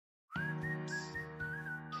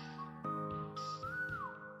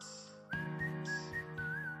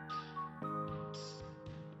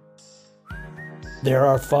There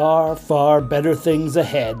are far, far better things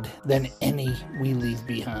ahead than any we leave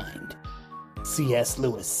behind. C.S.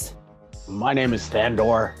 Lewis. My name is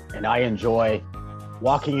Thandor, and I enjoy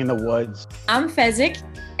walking in the woods. I'm Fezzik,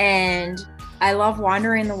 and I love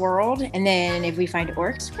wandering the world. And then if we find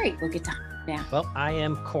orcs, great, we'll get to yeah. Well, I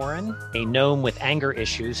am Corin, a gnome with anger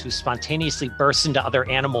issues who spontaneously bursts into other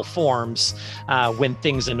animal forms when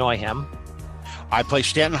things annoy him. I play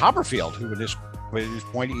Stanton Hopperfield, who at this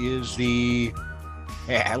point is the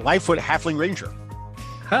Lightfoot Halfling Ranger.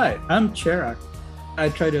 Hi, I'm Cherak. I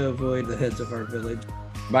try to avoid the heads of our village.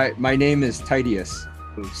 My name is Titius.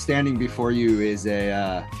 Standing before you is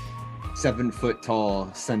a 7-foot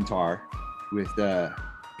tall centaur with a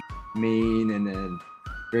mane and a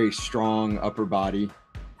very strong upper body.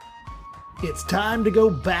 It's time to go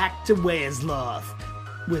back to Wesloth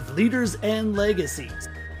with Leaders and Legacies.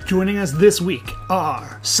 Joining us this week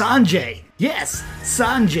are Sanjay, yes,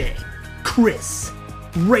 Sanjay, Chris,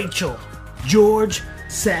 Rachel, George,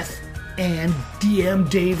 Seth, and DM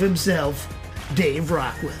Dave himself, Dave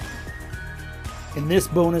Rockwell. In this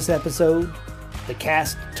bonus episode, the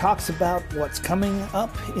cast talks about what's coming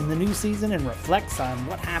up in the new season and reflects on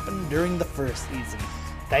what happened during the first season.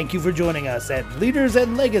 Thank you for joining us at Leaders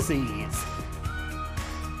and Legacies.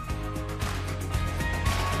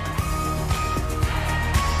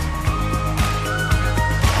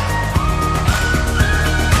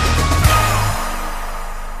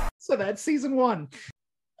 So that's season 1.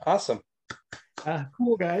 Awesome.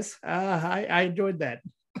 Cool, guys. I enjoyed that.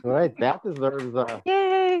 All right, that deserves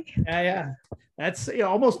Yay! Yeah. That's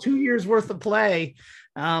almost 2 years worth of play,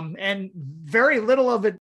 and very little of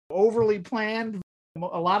it overly planned. A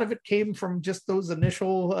lot of it came from just those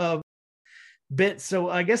initial bits. So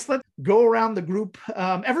I guess let's go around the group.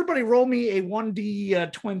 Everybody roll me a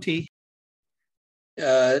 1d20.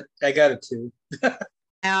 I got a 2.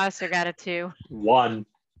 I also got a 2. 1.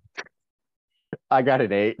 I got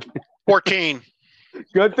an 8. 14.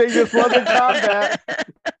 Good thing this wasn't combat.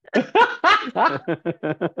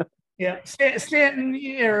 Yeah, Stanton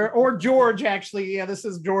or George, actually. Yeah, this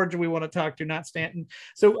is George we want to talk to, not Stanton.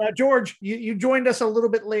 So, George, you joined us a little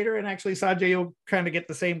bit later, and actually, Sanjay, you'll kind of get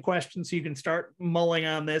the same question, so you can start mulling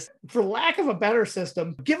on this. For lack of a better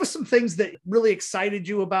system, give us some things that really excited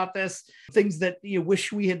you about this, things that you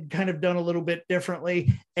wish we had kind of done a little bit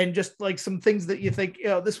differently, and just like some things that you think,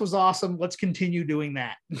 this was awesome, let's continue doing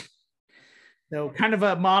that. So kind of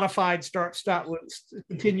a modified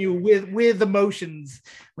continue with emotions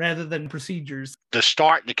rather than procedures. The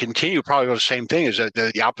start and the continue probably the same thing, is that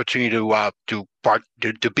the opportunity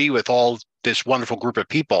to be with all this wonderful group of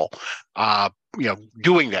people,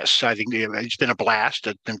 doing this. I think it's been a blast.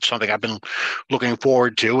 It's been something I've been looking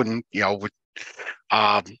forward to, and so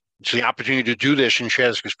the opportunity to do this and share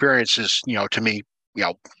this experience is, to me,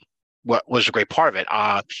 what was a great part of it.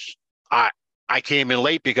 I came in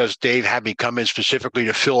late because Dave had me come in specifically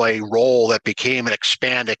to fill a role that became an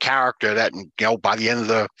expanded character that, by the end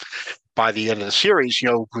of the series,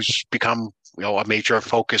 who's become, a major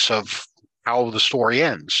focus of how the story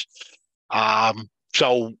ends.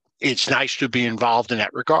 So it's nice to be involved in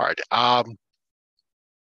that regard. So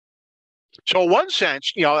in one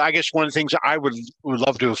sense, I guess one of the things I would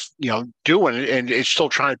love to, do, and it's still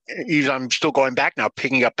I'm still going back now,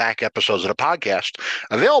 picking up back episodes of the podcast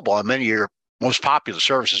available on many of your most popular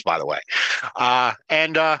services, by the way.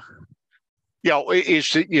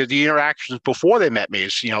 Is the interactions before they met me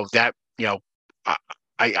is,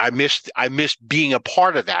 I missed being a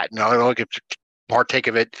part of that. And I don't get to partake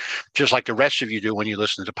of it just like the rest of you do when you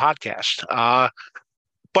listen to the podcast.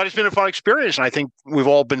 But it's been a fun experience. And I think we've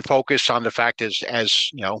all been focused on the fact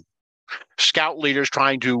as scout leaders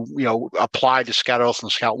trying to, apply the scout oath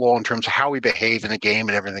and scout law in terms of how we behave in the game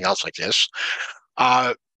and everything else like this.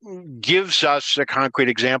 Gives us a concrete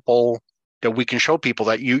example that we can show people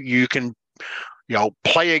that you can,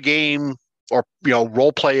 play a game or,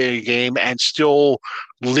 role play a game and still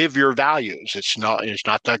live your values. It's not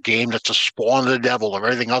that game that's a spawn of the devil or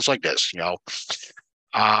anything else like this,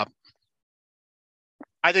 I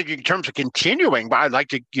think in terms of continuing, but I'd like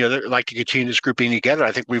to continue this group being together.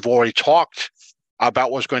 I think we've already talked about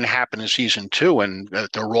what's going to happen in season 2, and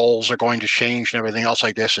the roles are going to change and everything else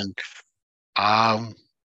like this. And,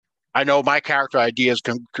 I know my character idea is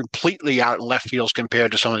completely out in left field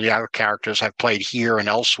compared to some of the other characters I've played here and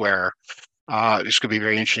elsewhere. It's going to be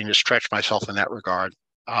very interesting to stretch myself in that regard.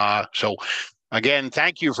 So, again,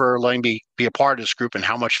 thank you for letting me be a part of this group and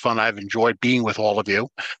how much fun I've enjoyed being with all of you.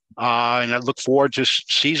 And I look forward to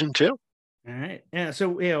season 2. All right. Yeah.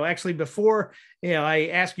 So, actually, before, I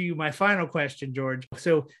ask you my final question, George.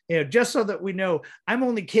 So, just so that we know, I'm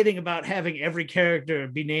only kidding about having every character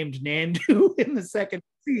be named Nandu in the second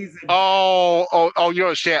season. Oh, you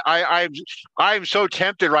understand. I'm so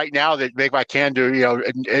tempted right now that make my can do,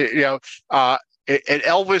 an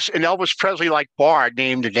Elvis Presley like bard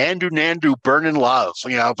named Nandu Burn in Love,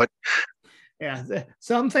 but yeah,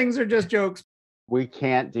 some things are just jokes. We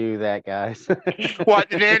can't do that, guys. What,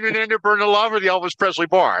 Nandu Burn in Love or the Elvis Presley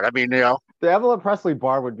bard? I mean, The Elvis Presley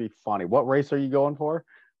bard would be funny. What race are you going for?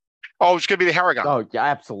 Oh, it's gonna be the Harrigan. Oh, yeah,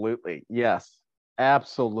 absolutely. Yes,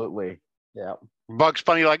 absolutely. Yeah. Bugs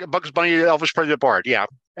Bunny, Elvis Presley bard. Yeah,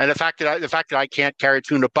 and the fact that I can't carry a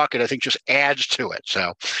tune in a bucket, I think, just adds to it.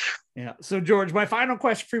 So. Yeah. So, George, my final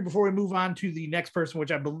question for you before we move on to the next person, which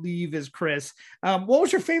I believe is Chris. What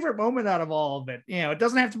was your favorite moment out of all of it? It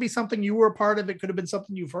doesn't have to be something you were a part of. It could have been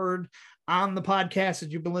something you've heard on the podcast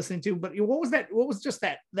that you've been listening to. But what was that? What was just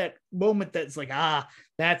that moment that's like,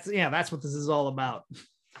 that's what this is all about?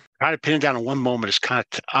 Kind of pinning down on one moment is kind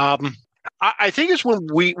of. I think it's when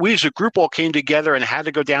we as a group all came together and had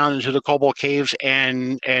to go down into the Cobalt Caves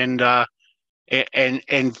and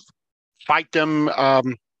fight them.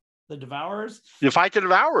 The Devourers? You fight the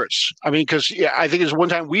Devourers. I mean, because I think it's one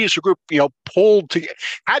time we as a group,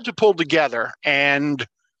 had to pull together and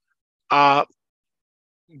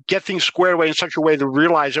get things squared away in such a way to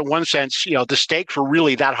realize, in one sense, the stakes were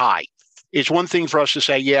really that high. It's one thing for us to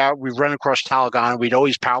say, yeah, we've run across Talagon, we'd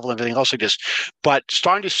always powerful and everything else like this, but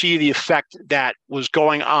starting to see the effect that was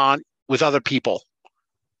going on with other people,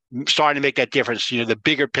 starting to make that difference, the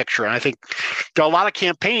bigger picture. And I think there are a lot of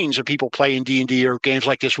campaigns that people play in D&D or games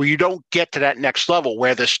like this where you don't get to that next level,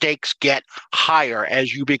 where the stakes get higher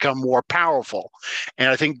as you become more powerful. And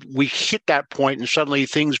I think we hit that point and suddenly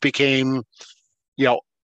things became, a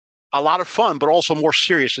lot of fun, but also more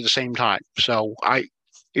serious at the same time. So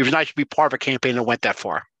it was nice to be part of a campaign that went that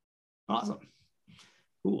far. Awesome.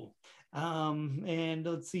 Cool. And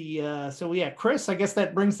let's see. Chris, I guess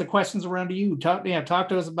that brings the questions around to you. Talk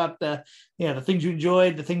to us about the things you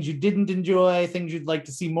enjoyed, the things you didn't enjoy, things you'd like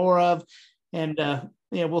to see more of, and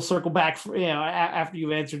we'll circle back for, after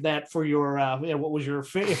you've answered that for your what was your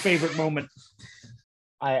favorite moment?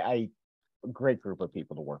 A great group of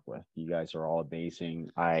people to work with. You guys are all amazing.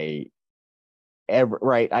 I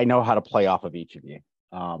know how to play off of each of you.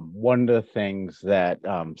 One of the things that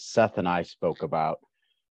Seth and I spoke about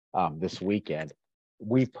this weekend,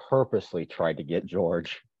 we purposely tried to get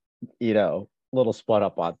George, little spun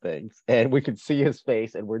up on things, and we could see his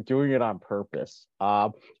face, and we're doing it on purpose.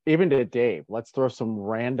 Even to Dave, let's throw some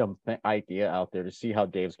random idea out there to see how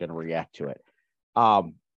Dave's going to react to it.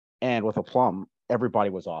 And with Aplum, everybody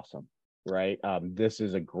was awesome, right? This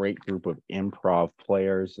is a great group of improv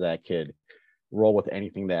players that could roll with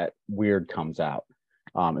anything that weird comes out.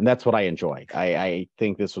 And that's what I enjoy. I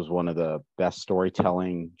think this was one of the best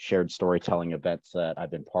shared storytelling events that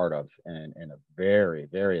I've been part of in a very,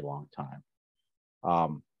 very long time.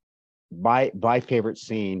 My favorite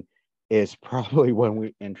scene is probably when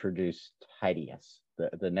we introduced Tidius,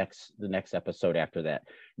 the next episode after that.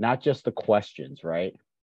 Not just the questions, right?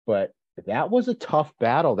 But that was a tough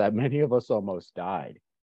battle that many of us almost died,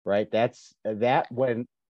 right? That when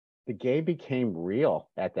the game became real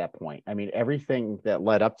at that point. I mean, everything that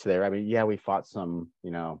led up to there. I mean, yeah, we fought some,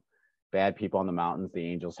 bad people on the mountains. The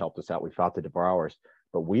angels helped us out. We fought the Devourers,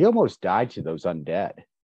 but we almost died to those undead.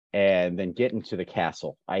 And then getting to the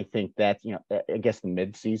castle, I think that, I guess the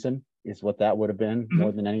mid-season is what that would have been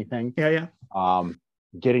more than anything. Yeah.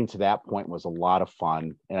 Getting to that point was a lot of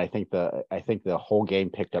fun. And I think the whole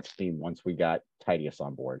game picked up steam once we got Tidius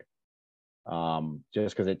on board.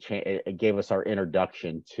 Just because it gave us our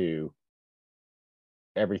introduction to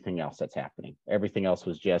everything else that's happening. Everything else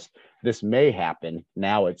was just, this may happen,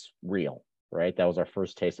 now it's real, right? That was our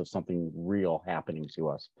first taste of something real happening to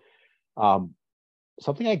us.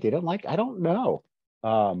 Something I didn't like, I don't know.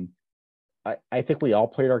 I think we all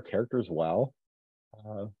played our characters well.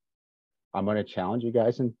 I'm going to challenge you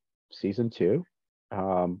guys in season 2,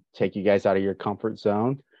 take you guys out of your comfort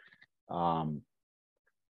zone.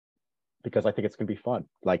 Because I think it's going to be fun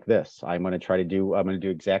like this. I'm going to do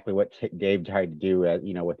exactly what Dave tried to do,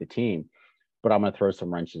 with the team, but I'm going to throw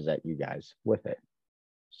some wrenches at you guys with it.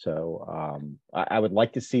 So I would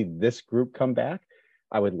like to see this group come back.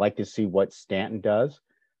 I would like to see what Stanton does.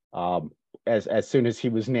 As soon as he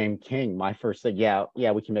was named king, my first thing,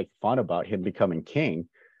 we can make fun about him becoming king,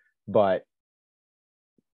 but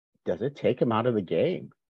does it take him out of the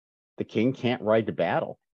game? The king can't ride to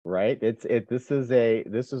battle, right? This is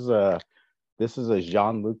a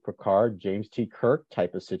Jean-Luc Picard, James T. Kirk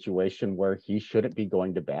type of situation where he shouldn't be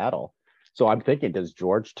going to battle. So I'm thinking, does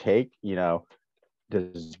George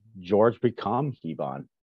does George become Hebon?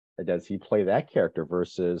 Does he play that character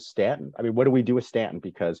versus Stanton? I mean, what do we do with Stanton?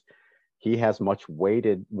 Because he has more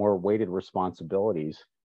weighted responsibilities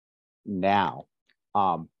now.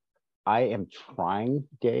 I am trying,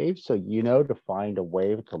 Dave, to find a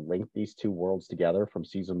way to link these two worlds together from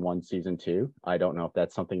season 1, season 2. I don't know if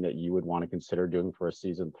that's something that you would want to consider doing for a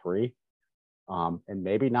season 3. And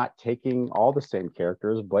maybe not taking all the same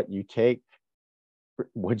characters, but you take,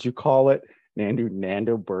 what'd you call it?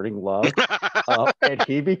 Nando Burning Love, and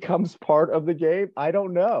he becomes part of the game. I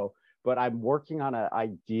don't know, but I'm working on an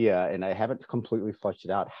idea, and I haven't completely fleshed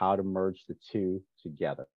it out how to merge the two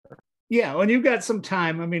together. Yeah, when you've got some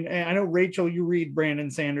time. I mean, I know, Rachel, you read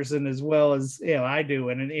Brandon Sanderson as well as I do,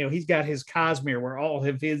 and he's got his Cosmere, where all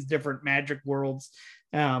of his different magic worlds,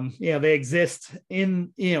 they exist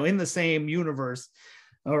in the same universe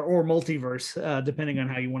or multiverse, depending on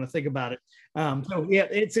how you want to think about it. So yeah,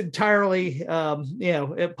 it's entirely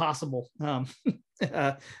possible that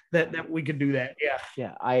we could do that.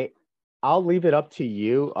 Yeah. I'll leave it up to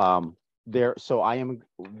you. So I am,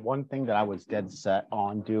 one thing that I was dead set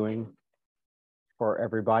on doing for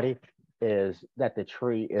everybody is that the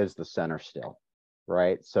tree is the center still,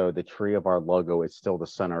 right? So the tree of our logo is still the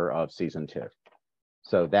center of season 2.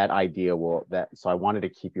 So that idea so I wanted to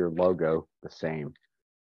keep your logo the same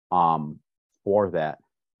for that.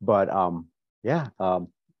 But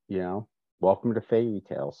welcome to Fairy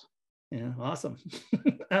Tales. Yeah, awesome.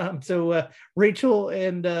 So Rachel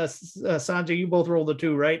and Sanjay, you both rolled a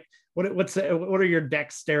 2, right? What are your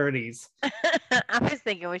dexterities? I was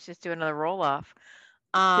thinking we should just do another roll off.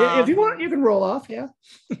 If you want, you can roll off. Yeah.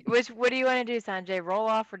 What do you want to do, Sanjay? Roll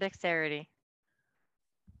off or dexterity?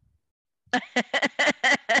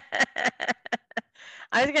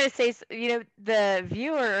 I was going to say, the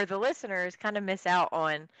viewer or the listeners kind of miss out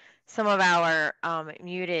on some of our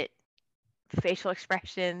muted facial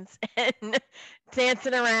expressions and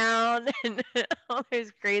dancing around and all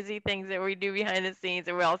those crazy things that we do behind the scenes,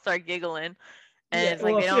 and we all start giggling. And it's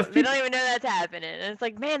like they don't even know that's happening. And it's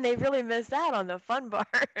like, man, they really missed out on the fun part.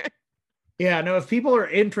 Yeah, no, if people are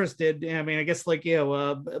interested, I mean, I guess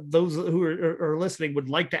those who are listening would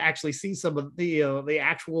like to actually see some of the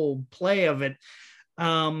actual play of it.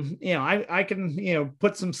 I can,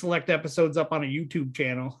 put some select episodes up on a YouTube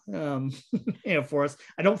channel, for us.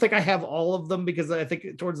 I don't think I have all of them, because I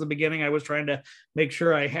think towards the beginning I was trying to make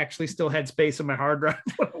sure I actually still had space in my hard drive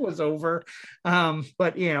when it was over.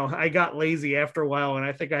 But I got lazy after a while, and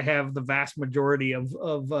I think I have the vast majority of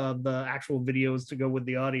the actual videos to go with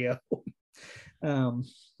the audio. So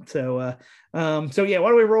why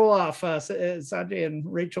don't we roll off, Sanjay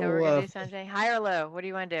and Rachel? So we're gonna do Sanjay, high or low? What do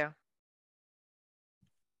you want to do?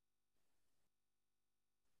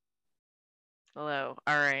 Low.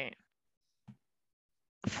 All right.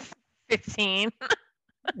 15.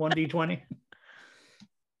 1d20.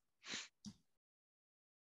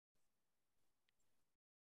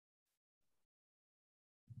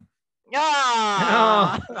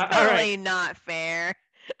 Oh, all really not fair.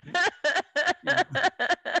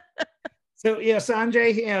 So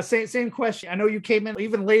Sanjay, same question. I know you came in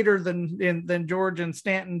even later than George and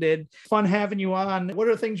Stanton did. Fun having you on. What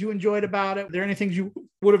are the things you enjoyed about it? Are there any things you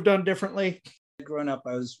would have done differently? Growing up,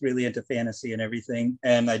 I was really into fantasy and everything,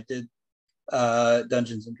 and I did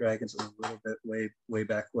Dungeons and Dragons a little bit way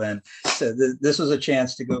back when. So this was a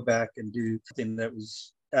chance to go back and do something that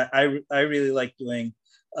was I really liked doing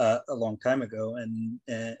a long time ago and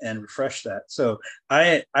refresh that. So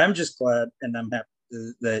I'm just glad, and I'm happy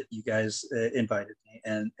that you guys invited me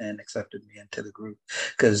and accepted me into the group,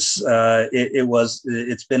 because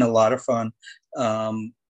it's been a lot of fun.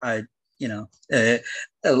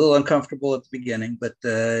 A little uncomfortable at the beginning, but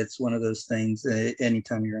it's one of those things.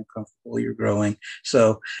 Anytime you're uncomfortable, you're growing.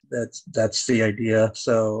 So that's the idea.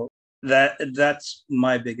 So that's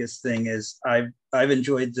my biggest thing is I've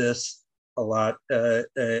enjoyed this a lot,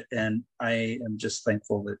 and I am just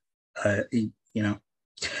thankful that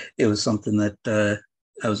it was something that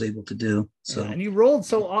I was able to do. So and you rolled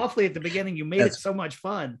so awfully at the beginning. You made it so much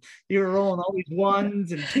fun. You were rolling all these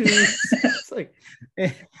 1s and 2s. It's like,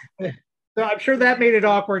 so I'm sure that made it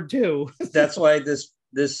awkward too. That's why this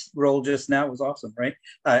roll just now was awesome, right?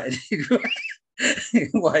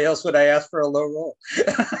 Why else would I ask for a low roll?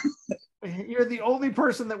 You're the only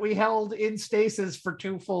person that we held in stasis for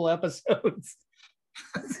 2 full episodes.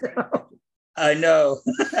 I know.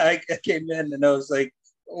 I came in and I was like,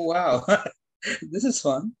 oh, wow, this is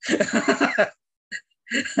fun.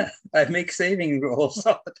 I make saving rolls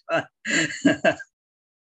all the time.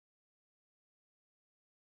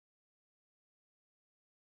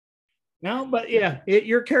 No, but yeah,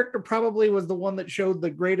 your character probably was the one that showed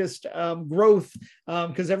the greatest growth,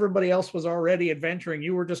 because everybody else was already adventuring.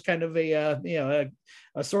 You were just kind of a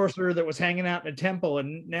sorcerer that was hanging out in a temple,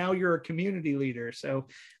 and now you're a community leader. So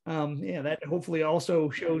yeah, that hopefully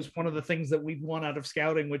also shows one of the things that we want out of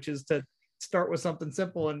scouting, which is to start with something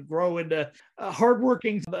simple and grow into a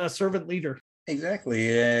hardworking servant leader. Exactly.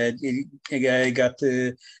 A guy got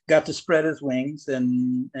to spread his wings,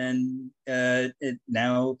 and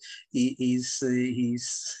now he's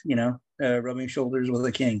rubbing shoulders with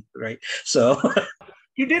a king, right? So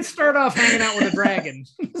you did start off hanging out with a dragon.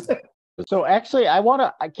 So actually,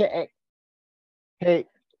 hey,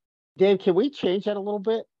 Dave, can we change that a little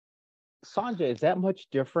bit? Sanjay, is that much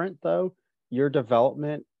different though? Your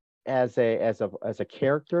development as a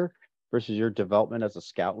character versus your development as a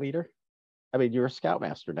scout leader? I mean, you're a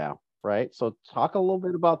scoutmaster now, right? So talk a little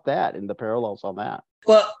bit about that and the parallels on that.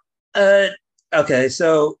 Well, okay.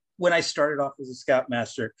 So when I started off as a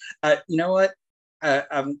scoutmaster, you know what?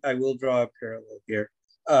 I will draw a parallel here.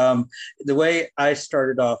 The way I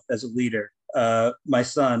started off as a leader, my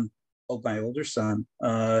older son,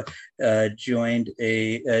 joined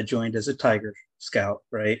as a Tiger Scout.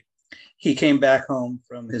 Right? He came back home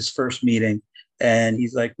from his first meeting, and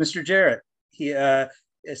he's like, "Mr. Jarrett, he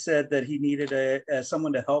said that he needed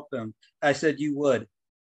someone to help him." I said, "You would."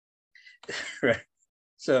 Right.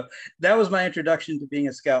 So that was my introduction to being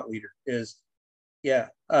a scout leader. I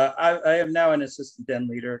am now an assistant den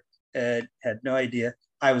leader. Had no idea.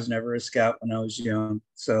 I was never a scout when I was young.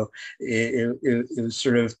 So it was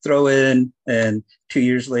sort of throw in, and 2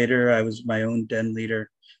 years later, I was my own den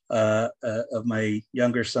leader of my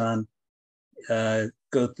younger son.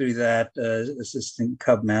 Go through that, assistant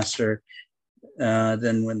cub master.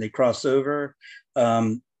 Then when they cross over,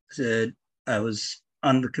 I was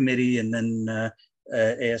on the committee, and then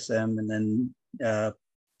ASM, and then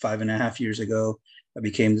 5.5 years ago, I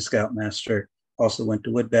became the scoutmaster. Also went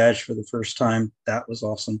to Wood Badge for the first time. That was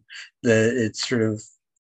awesome. It sort of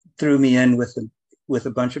threw me in with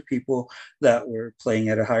a bunch of people that were playing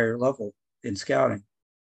at a higher level in scouting.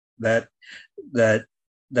 That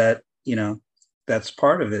that's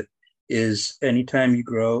part of it. Is anytime you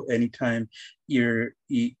grow, anytime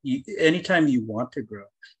anytime you want to grow,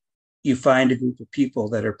 you find a group of people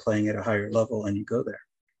that are playing at a higher level, and you go there,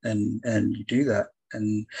 and you do that,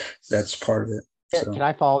 and that's part of it. So. Can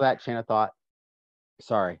I follow that chain of thought?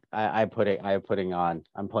 Sorry, I'm putting on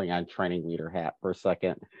training leader hat for a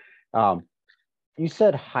second. You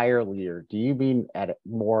said higher leader. Do you mean at a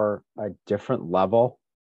different level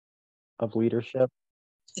of leadership?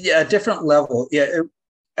 Yeah, a different level. Yeah.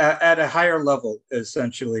 At a higher level,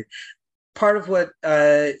 essentially. Part of what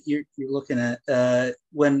you're looking at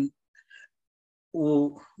when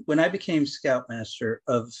I became scoutmaster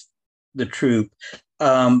of the troop,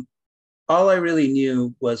 all I really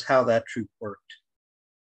knew was how that troop worked.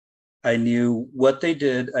 I knew what they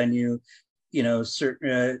did. I knew,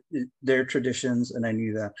 certain their traditions, and I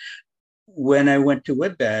knew that. When I went to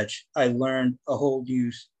Wood Badge, I learned a whole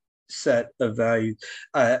new set of values,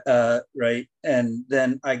 right? And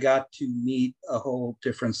then I got to meet a whole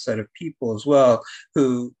different set of people as well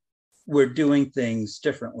who were doing things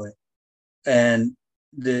differently. And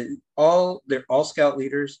they're all scout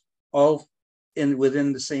leaders, all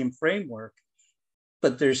within the same framework,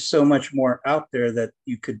 but there's so much more out there that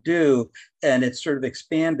you could do, and it sort of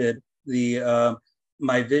expanded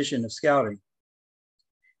my vision of scouting.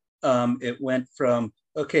 It went from,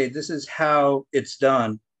 okay, this is how it's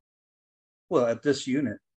done. Well, at this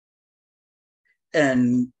unit.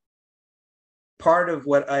 And part of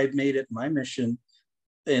what I made it my mission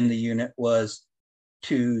in the unit was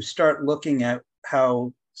to start looking at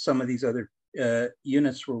how some of these other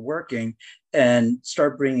units were working and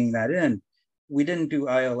start bringing that in. We didn't do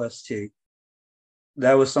ILST.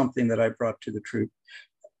 That was something that I brought to the troop.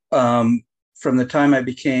 From the time I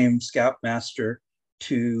became scoutmaster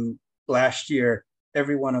to last year,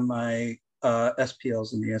 every one of my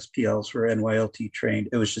SPLs and the SPLs were NYLT trained.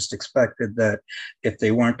 It was just expected that if they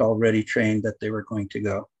weren't already trained, that they were going to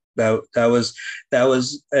go. That was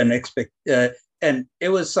an and it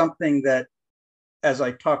was something that, as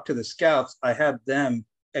I talked to the scouts, I had them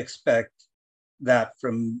expect that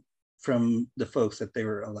from the folks that they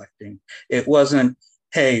were electing. It wasn't,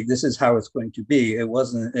 hey, this is how it's going to be. It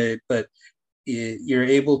wasn't, but you're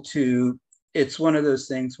able to. It's one of those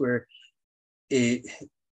things where you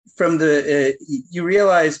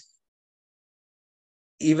realize,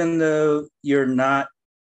 even though you're not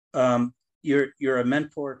you're a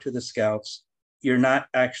mentor to the scouts, you're not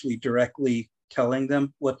actually directly telling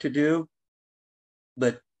them what to do,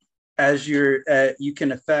 but as you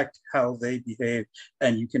can affect how they behave,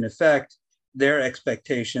 and you can affect their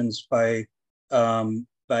expectations by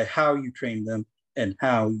how you train them and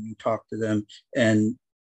how you talk to them, and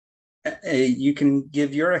you can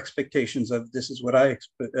give your expectations of this is what I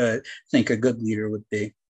think a good leader would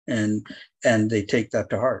be, and they take that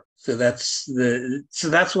to heart. So that's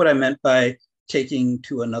what I meant by taking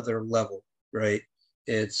to another level, right?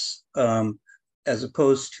 It's as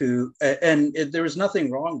opposed to, and there was nothing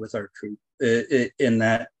wrong with our troop in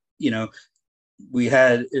that, we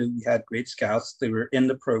had great scouts. They were in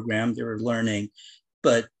the program, they were learning,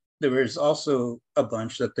 but there was also a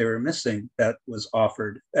bunch that they were missing that was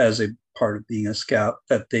offered as a part of being a scout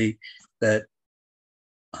that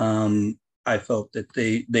I felt that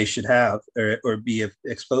they should have or be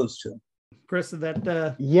exposed to. Chris,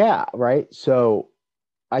 that yeah, right. So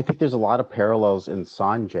I think there's a lot of parallels in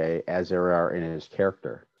Sanjay as there are in his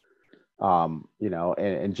character,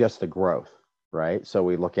 and just the growth, right? So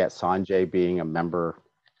we look at Sanjay being a member,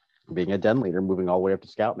 being a den leader, moving all the way up to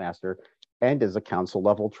Scoutmaster, and is a council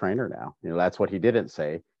level trainer now. That's what he didn't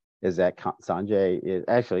say, is that Sanjay is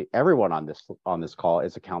actually, everyone on this call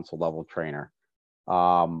is a council level trainer.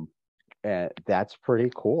 And that's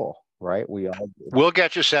pretty cool, right? We'll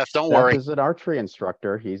get you, Seth. Don't Seth worry. is an archery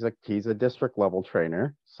instructor. He's a district level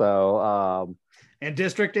trainer. So and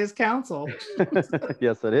district is council.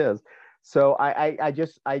 Yes, it is. So I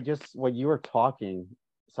just when you were talking,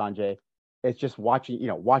 Sanjay, it's just watching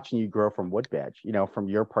you grow from Wood Badge, from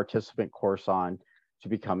your participant course on to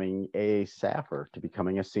becoming a staffer, to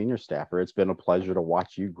becoming a senior staffer. It's been a pleasure to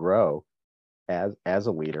watch you grow as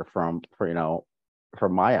a leader from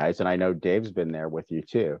my eyes. And I know Dave's been there with you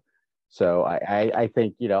too. So I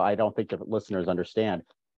think, I don't think the listeners understand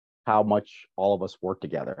how much all of us work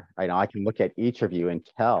together. I know I can look at each of you and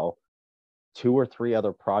tell 2 or 3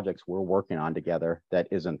 other projects we're working on together that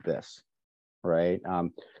isn't this, right?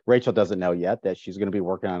 Rachel doesn't know yet that she's going to be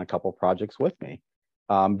working on a couple projects with me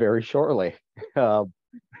very shortly.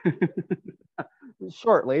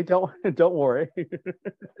 Shortly, don't worry.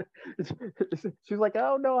 She's like,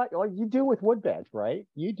 oh no, you do with Wood Badge, right?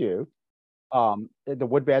 You do. The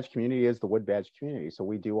Wood Badge community is the Wood Badge community, so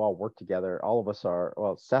we do all work together. All of us are.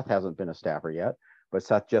 Well, Seth hasn't been a staffer yet, but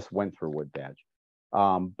Seth just went through Wood Badge.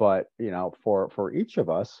 But for each of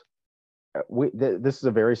us, this is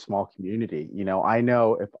a very small community. I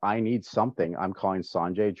know if I need something, I'm calling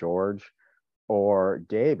Sanjay, George, or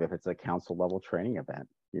Dave if it's a council level training event.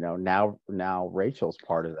 Now Rachel's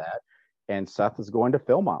part of that, and Seth is going to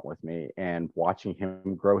Philmont with me and watching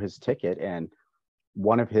him grow his ticket. And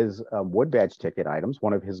one of his Wood Badge ticket items,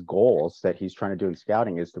 one of his goals that he's trying to do in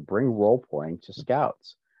scouting is to bring role playing to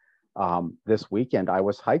scouts. This weekend, I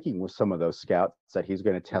was hiking with some of those scouts that he's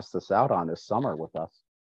going to test this out on this summer with us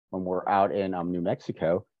when we're out in New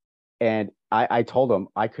Mexico. And I told him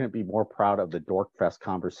I couldn't be more proud of the Dorkfest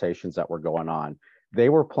conversations that were going on. They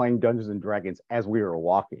were playing Dungeons and Dragons as we were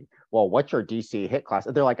walking. Well, what's your DC hit class?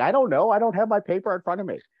 And they're like, I don't know. I don't have my paper in front of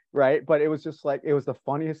me. Right. But it was just like, it was the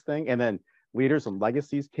funniest thing. And then leaders and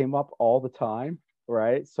legacies came up all the time.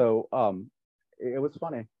 Right. So it was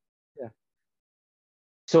funny. Yeah.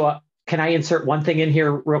 So can I insert one thing in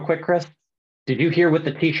here real quick, Chris? Did you hear what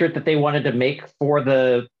the t-shirt that they wanted to make for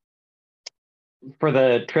the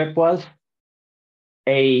trip was?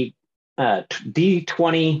 A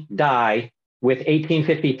D20 die with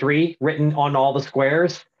 1853 written on all the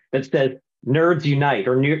squares that says "Nerds Unite"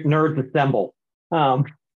 or "Nerds Assemble."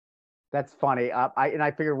 That's funny.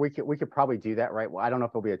 I figured we could probably do that, right? Well, I don't know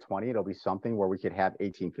if it'll be a 20. It'll be something where we could have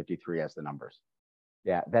 1853 as the numbers.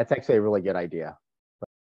 Yeah, that's actually a really good idea.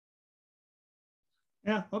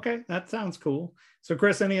 Yeah, okay, that sounds cool. So,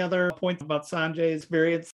 Chris, any other points about Sanjay's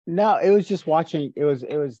experience? No, it was just watching. It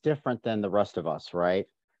was different than the rest of us, right?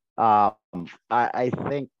 I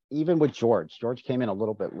think even with George came in a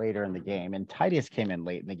little bit later in the game, and Titius came in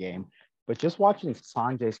late in the game. But just watching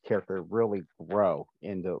Sanjay's character really grow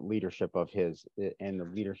in the leadership of his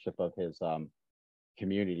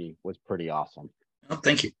community was pretty awesome. Oh,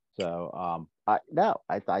 thank you. So I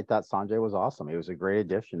thought Sanjay was awesome. He was a great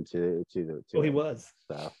addition to the. He was.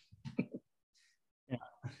 So.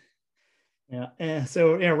 Yeah. And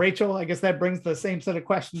so, Rachel, I guess that brings the same set of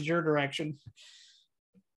questions your direction.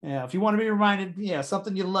 Yeah, if you want to be reminded,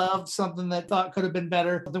 something you loved, something that thought could have been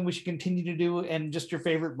better, something we should continue to do, and just your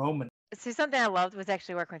favorite moment. So something I loved was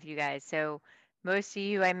actually working with you guys. So most of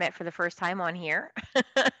you I met for the first time on here.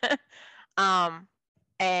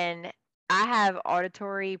 And I have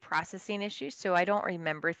auditory processing issues, so I don't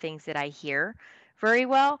remember things that I hear very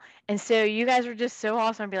well. And so you guys were just so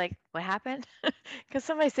awesome. I'd be like, what happened? Could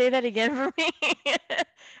somebody say that again for me? And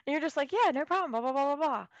you're just like, yeah, no problem, blah, blah, blah,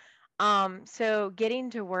 blah, So getting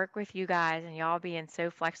to work with you guys and y'all being so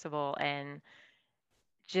flexible and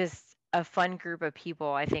just a fun group of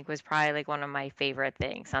people, I think was probably like one of my favorite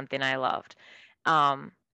things, something I loved.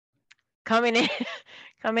 Um, coming in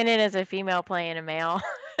coming in as a female playing a male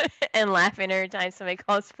and laughing every time somebody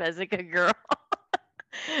calls Fezzik a girl.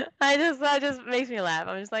 That just makes me laugh.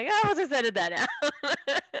 I'm just like, oh, I'll just edit that out.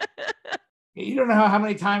 You don't know how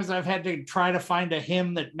many times I've had to try to find a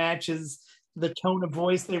hymn that matches the tone of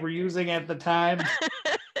voice they were using at the time.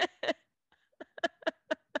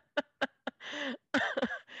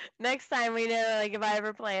 Next time we know, like if I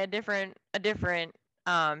ever play a different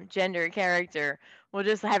gender character, we'll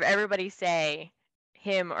just have everybody say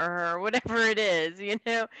him or her, whatever it is, in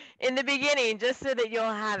the beginning, just so that you'll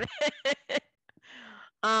have it.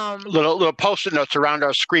 Little post-it notes around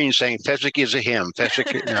our screen saying Fezzik is a him.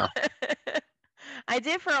 Fezzik, I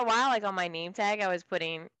did for a while, like on my name tag, I was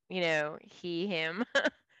putting, he, him.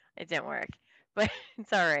 It didn't work, but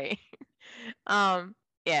it's all right.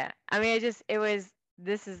 Yeah. I mean,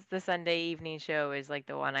 this is the Sunday evening show is like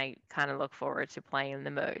the one I kind of look forward to playing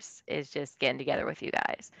the most, is just getting together with you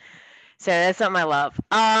guys. So that's something I love.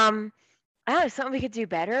 I don't know, something we could do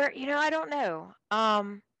better. I don't know.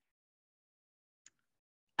 I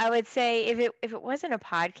would say if it wasn't a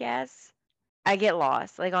podcast, I get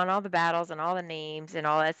lost, like on all the battles and all the names and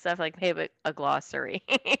all that stuff, like maybe a glossary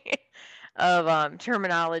of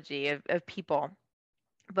terminology of people.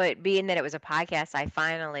 But being that it was a podcast, I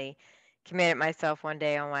finally committed myself one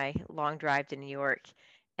day on my long drive to New York,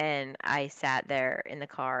 and I sat there in the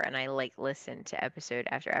car and I like listened to episode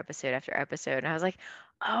after episode after episode, and I was like,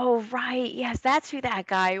 oh right, yes, that's who that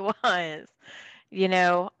guy was, you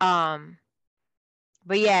know.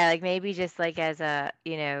 But yeah, like maybe just like as a,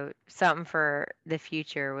 something for the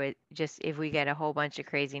future with just if we get a whole bunch of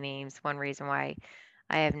crazy names. One reason why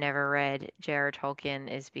I have never read J.R.R. Tolkien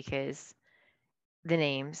is because the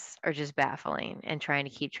names are just baffling, and trying to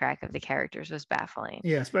keep track of the characters was baffling.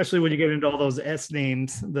 Yeah, especially when you get into all those S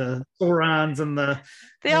names, the Saurons and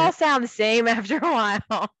they all sound the same after a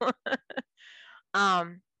while.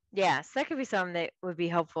 Yeah, so that could be something that would be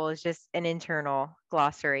helpful, is just an internal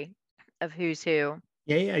glossary of who's who.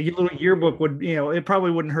 Yeah, your little yearbook would, it probably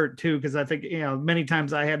wouldn't hurt too, because I think, many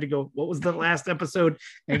times I had to go, what was the last episode,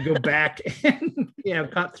 and go back and,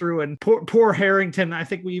 cut through. And poor Harrington, I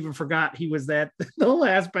think we even forgot he was the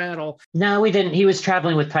last battle. No, we didn't. He was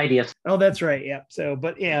traveling with Titius. Oh, that's right. Yeah. So,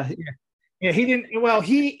 but yeah, he didn't. Well,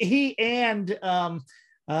 he and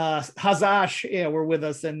Hazash, were with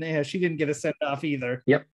us, and she didn't get a send off either.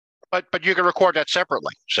 Yep. But you can record that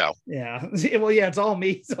separately. So yeah, well, yeah, it's all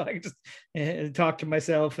me, so I just talk to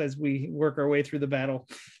myself as we work our way through the battle.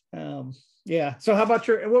 Yeah. So how about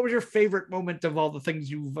what was your favorite moment of all the things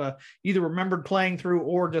you've either remembered playing through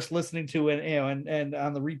or just listening to it, and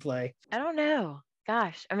on the replay? I don't know.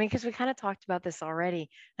 Gosh, I mean, because we kind of talked about this already.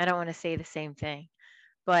 I don't want to say the same thing,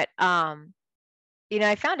 but I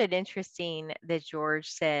found it interesting that George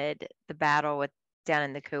said the battle down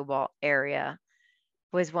in the Cobalt area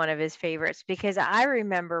was one of his favorites, because I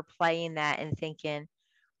remember playing that and thinking,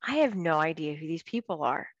 I have no idea who these people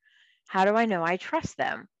are. How do I know I trust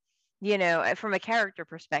them? From a character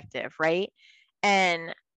perspective, right?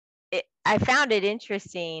 And I found it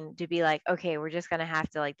interesting to be like, okay, we're just going to have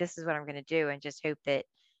to, like, this is what I'm going to do, and just hope that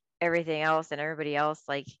everything else and everybody else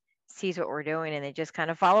like sees what we're doing and they just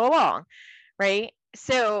kind of follow along, right?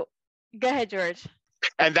 So go ahead, George.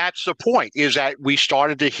 And that's the point, is that we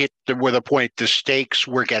started to hit where the point the stakes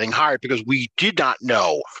were getting higher, because we did not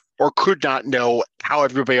know or could not know how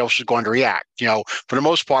everybody else was going to react. For the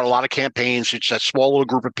most part, a lot of campaigns, it's that small little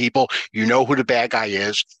group of people, who the bad guy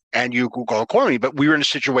is, and you go accordingly. But we were in a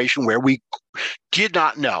situation where we did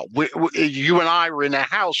not know. You and I were in a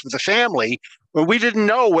house with a family where we didn't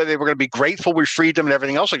know whether they were going to be grateful we freed them and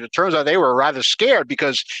everything else. Like, it turns out they were rather scared,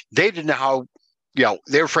 because they didn't know how,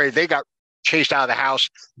 they were afraid they got chased out of the house,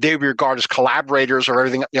 they would be regarded as collaborators or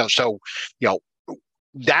everything. So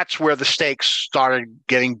that's where the stakes started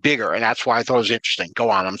getting bigger, and that's why I thought it was interesting. Go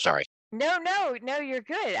on. I'm sorry. No, you're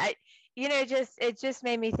good. It just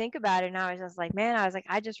made me think about it, and I was just like, man,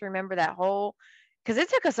 I just remember that whole, because it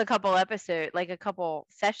took us a couple episodes, like a couple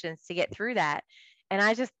sessions to get through that, and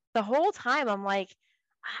the whole time I'm like,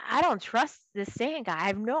 I don't trust this Sand guy. I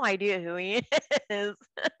have no idea who he is.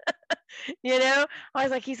 I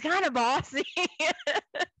was like, he's kind of bossy.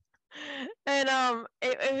 And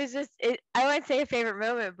it was just, I wouldn't say a favorite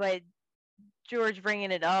moment, but George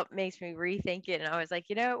bringing it up makes me rethink it. And I was like,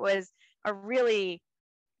 it was a really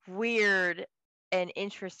weird and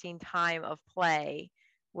interesting time of play.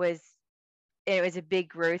 It was a big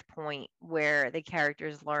growth point where the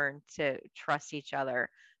characters learned to trust each other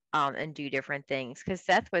and do different things. Because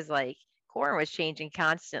Seth was like, Corin was changing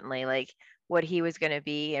constantly, like what he was going to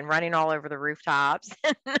be and running all over the rooftops.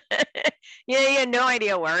 You know, he had no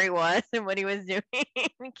idea where he was and what he was doing.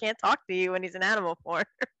 He can't talk to you when he's an animal form.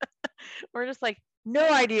 We're just like,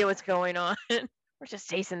 no idea what's going on. We're just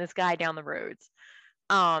chasing this guy down the roads.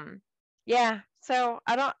 Yeah. So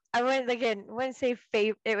I wouldn't say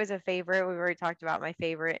it was a favorite. We've already talked about my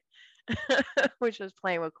favorite, which was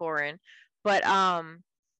playing with Corin. But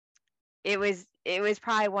it was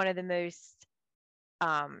probably one of the most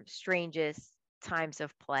strangest times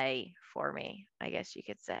of play for me, I guess you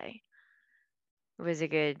could say. It was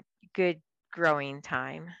a good growing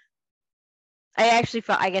time. I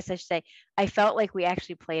felt like we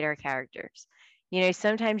actually played our characters. You know,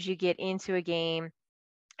 sometimes you get into a game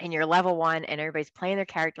and you're level 1 and everybody's playing their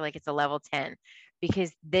character like it's a level 10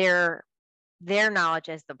 because their knowledge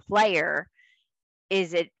as the player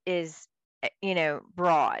is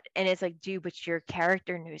broad, and it's like, dude, but your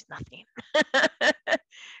character knows nothing.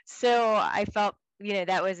 So I felt,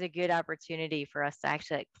 that was a good opportunity for us to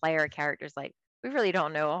actually like play our characters like we really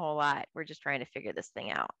don't know a whole lot. We're just trying to figure this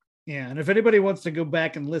thing out. Yeah, and if anybody wants to go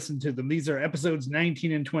back and listen to them, these are episodes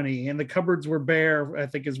 19 and 20. And the cupboards were bare, I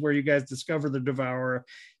think, is where you guys discover the Devourer.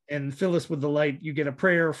 And Fill Us with the Light, you get a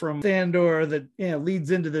prayer from Thandor that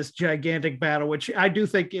leads into this gigantic battle, which I do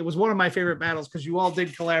think it was one of my favorite battles because you all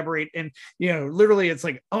did collaborate. And literally, it's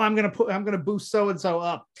like, oh, I'm gonna boost so and so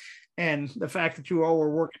up. And the fact that you all were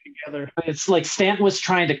working together. It's like Stanton was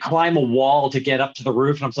trying to climb a wall to get up to the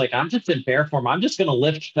roof. And I was like, I'm just in bear form. I'm just going to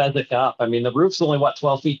lift Fezzik up. I mean, the roof's only,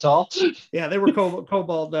 12 feet tall? Yeah, they were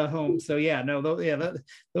kobold homes. So yeah, no,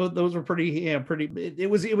 those were pretty, it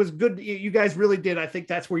was good. You guys really did. I think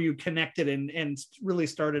that's where you connected and really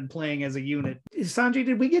started playing as a unit. Sanjay,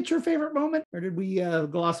 did we get your favorite moment or did we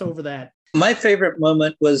gloss over that? My favorite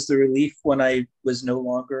moment was the relief when I was no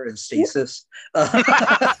longer in stasis. Yeah.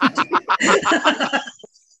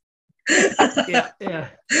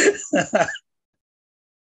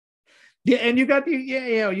 Yeah, and you got to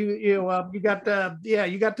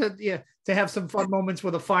have some fun moments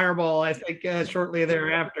with a fireball. I think shortly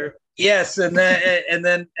thereafter. Yes, and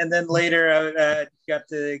then later I got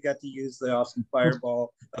to use the awesome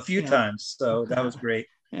fireball a few times, so that was great.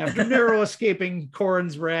 After narrow escaping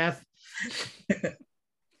Corin's wrath.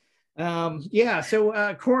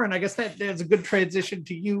 So Corin, I guess that's a good transition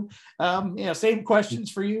to you. Same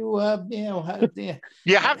questions for you. You have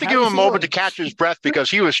to give him a moment to catch his breath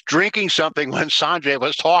because he was drinking something when Sanjay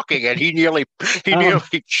was talking and he nearly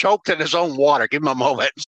choked in his own water. Give him a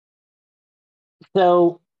moment.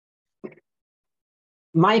 So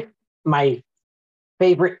my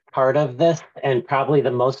favorite part of this, and probably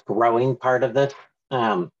the most growing part of this,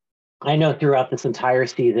 I know throughout this entire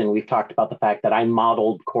season, we've talked about the fact that I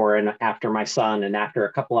modeled Corin after my son and after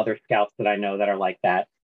a couple other scouts that I know that are like that.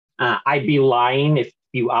 I'd be lying if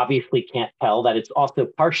you obviously can't tell that it's also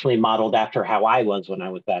partially modeled after how I was when I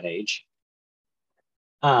was that age.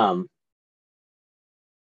 But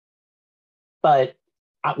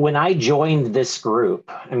when I joined this group,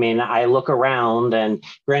 I mean, I look around and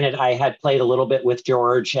granted, I had played a little bit with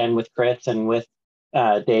George and with Chris and with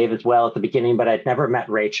Dave as well at the beginning, but I'd never met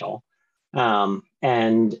Rachel.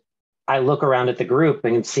 And I look around at the group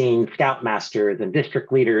and seeing scoutmasters and district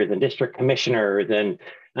leaders and district commissioners and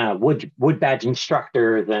wood badge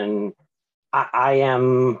instructors, and I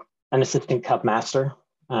am an assistant cub master.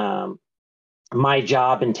 My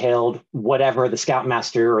job entailed whatever the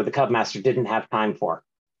scoutmaster or the cub master didn't have time for.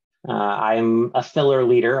 I'm a filler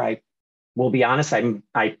leader. I will be honest,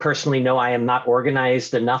 I personally know I am not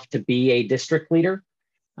organized enough to be a district leader,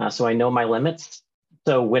 so I know my limits.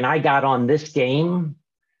 So when I got on this game,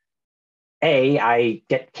 A, I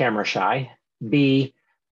get camera shy. B,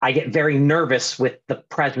 I get very nervous with the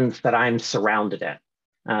presence that I'm surrounded in.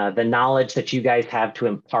 The knowledge that you guys have to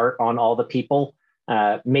impart on all the people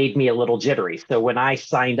made me a little jittery. So when I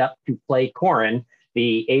signed up to play Corin,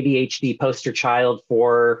 the ADHD poster child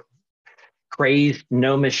for crazed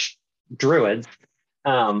gnomish druids,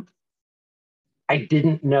 I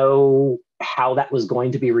didn't know how that was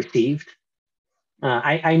going to be received.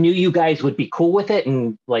 I knew you guys would be cool with it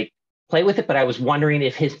and like play with it, but I was wondering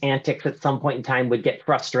if his antics at some point in time would get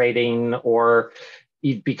frustrating, or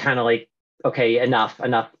you'd be kind of like, okay, enough,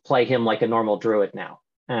 play him like a normal druid now.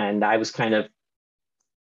 And I was kind of,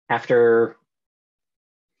 after,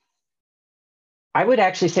 I would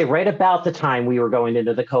actually say right about the time we were going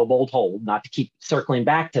into the Kobold Hold, not to keep circling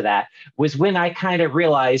back to that, was when I kind of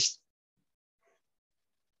realized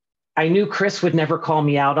I knew Chris would never call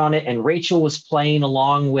me out on it, and Rachel was playing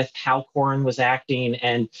along with how Corin was acting,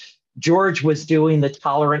 and George was doing the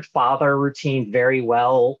tolerant father routine very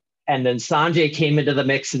well. And then Sanjay came into the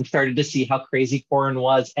mix and started to see how crazy Corin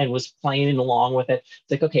was and was playing along with it.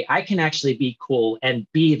 It's like, okay, I can actually be cool and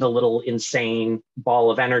be the little insane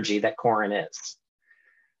ball of energy that Corin is.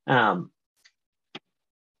 But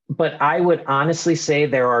I would honestly say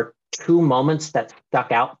there are two moments that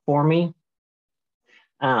stuck out for me,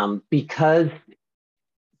 because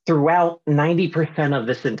throughout 90% of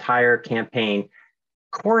this entire campaign,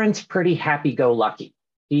 Corin's pretty happy-go-lucky.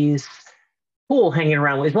 He's cool hanging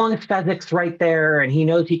around. As long as Fezzik's right there and he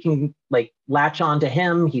knows he can like latch on to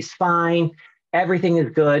him, he's fine. Everything is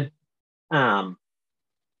good. And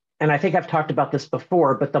I think I've talked about this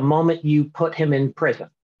before, but the moment you put him in prison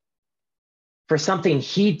for something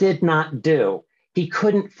he did not do, he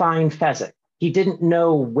couldn't find Fezzik. He didn't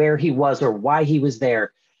know where he was or why he was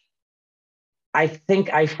there. I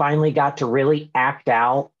think I finally got to really act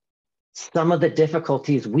out some of the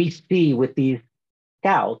difficulties we see with these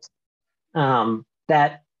scouts,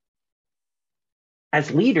 that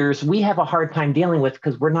as leaders, we have a hard time dealing with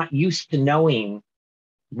because we're not used to knowing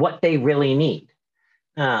what they really need.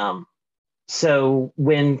 So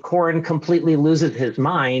when Corin completely loses his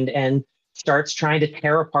mind and starts trying to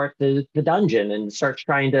tear apart the dungeon and starts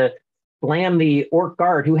trying to slam the orc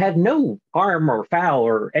guard who had no harm or foul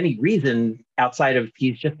or any reason outside of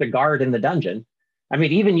he's just a guard in the dungeon. I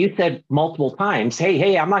mean, even you said multiple times,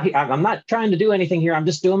 hey, I'm not trying to do anything here. I'm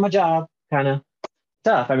just doing my job kind of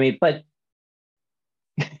stuff. I mean, but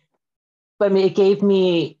it gave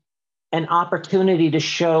me an opportunity to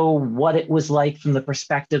show what it was like from the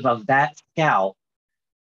perspective of that scout.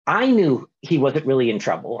 I knew he wasn't really in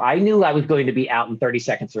trouble. I knew I was going to be out in 30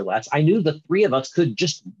 seconds or less. I knew the three of us could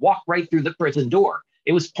just walk right through the prison door.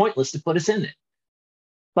 It was pointless to put us in it.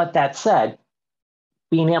 But that said,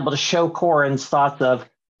 being able to show Corin's thoughts of,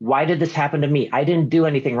 why did this happen to me? I didn't do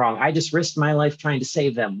anything wrong. I just risked my life trying to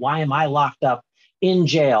save them. Why am I locked up in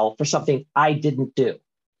jail for something I didn't do?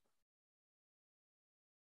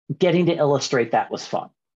 Getting to illustrate that was fun.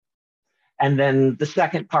 And then the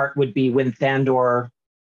second part would be when Thandor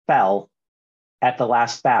fell at the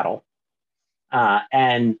last battle,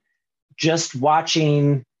 and just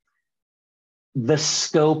watching the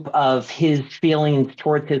scope of his feelings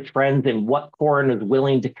towards his friends and what Corin is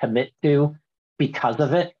willing to commit to because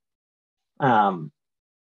of it.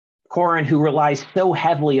 Corin, who relies so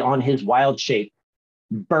heavily on his wild shape,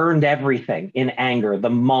 burned everything in anger the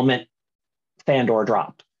moment Thandor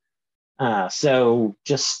dropped. So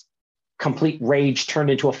just complete rage turned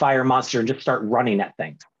into a fire monster and just start running at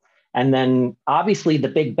things. And then obviously the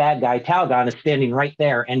big bad guy, Talgon, is standing right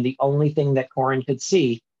there. And the only thing that Corin could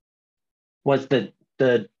see was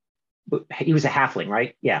he was a halfling,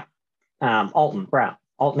 right? Yeah. Alton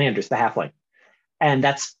Andrews, the halfling. And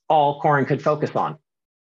that's all Corin could focus on.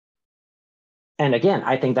 And again,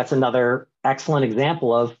 I think that's another excellent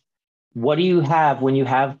example of what do you have when you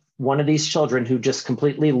have one of these children who just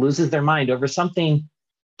completely loses their mind over something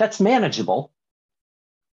that's manageable.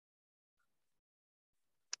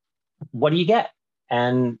 What do you get?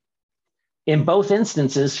 And in both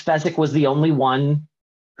instances, Fezzik was the only one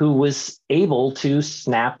who was able to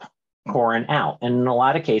snap Corin out. And in a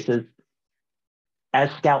lot of cases,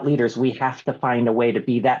 as scout leaders, we have to find a way to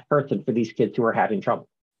be that person for these kids who are having trouble.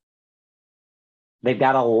 They've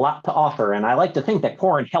got a lot to offer. And I like to think that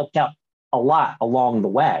Corin helped out a lot along the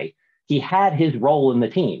way. He had his role in the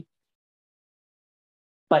team.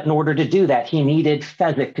 But in order to do that, he needed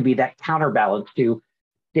Fezzik to be that counterbalance to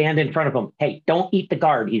stand in front of him. Hey, don't eat the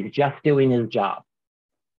guard. He's just doing his job.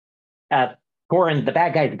 Corin, the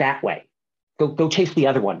bad guy's that way. Go chase the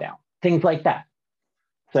other one down. Things like that.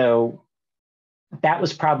 So that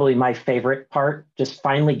was probably my favorite part, just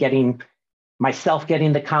finally getting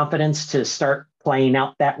the confidence to start playing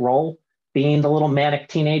out that role, being the little manic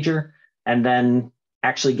teenager, and then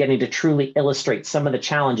actually getting to truly illustrate some of the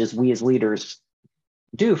challenges we as leaders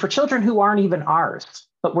do for children who aren't even ours,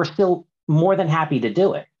 but we're still more than happy to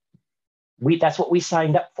do it. That's what we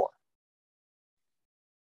signed up for.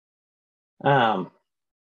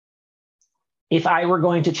 If I were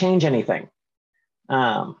going to change anything,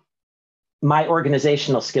 my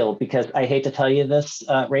organizational skill, because I hate to tell you this,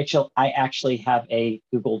 Rachel, I actually have a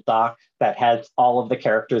Google Doc that has all of the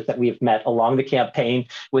characters that we've met along the campaign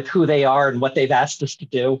with who they are and what they've asked us to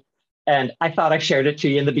do. And I thought I shared it to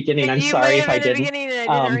you in the beginning. I'm sorry if I didn't. In the beginning,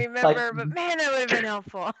 I didn't remember, but man, that would have been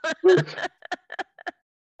helpful.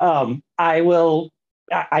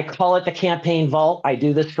 I call it the campaign vault. I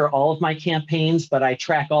do this for all of my campaigns, but I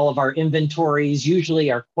track all of our inventories,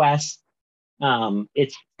 usually our quests.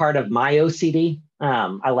 It's part of my OCD.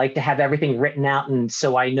 I like to have everything written out, and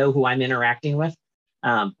so I know who I'm interacting with.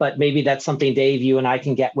 But maybe that's something, Dave, you and I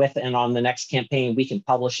can get with, and on the next campaign, we can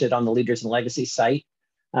publish it on the Leaders and Legacy site.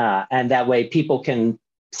 And that way people can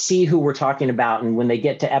see who we're talking about. And when they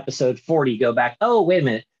get to episode 40, go back, oh, wait a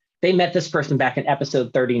minute, they met this person back in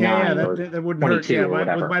episode 39 Yeah, or that wouldn't 22 hurt. Yeah, or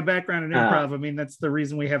whatever. with my background in improv, I mean, that's the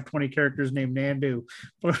reason we have 20 characters named Nandu.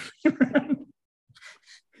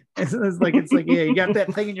 It's like, yeah, you got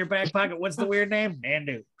that thing in your back pocket. What's the weird name?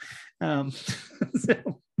 Nandu.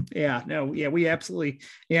 So yeah, no, yeah, we absolutely,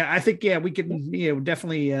 yeah, I think, yeah, we can,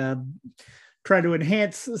 definitely try to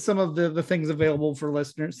enhance some of the things available for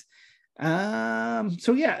listeners.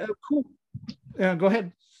 So yeah, cool. Go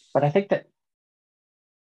ahead. But I think that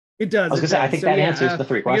it does. I was going to say, I think that answers the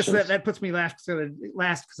three questions. I guess that puts me last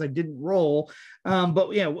because I didn't roll.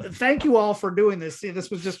 But yeah, thank you all for doing this. See,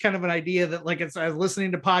 this was just kind of an idea that, like, I was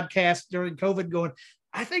listening to podcasts during COVID going,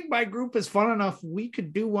 I think my group is fun enough. We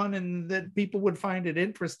could do one and that people would find it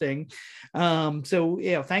interesting. So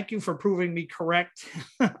yeah, thank you for proving me correct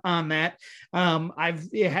on that. I've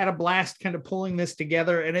had a blast kind of pulling this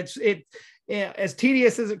together, and yeah, as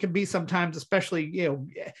tedious as it can be sometimes, especially,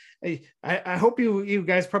 I hope you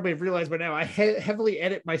guys probably have realized by now, I heavily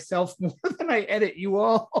edit myself more than I edit you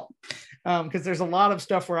all. Because there's a lot of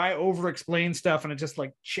stuff where I over explain stuff and it's just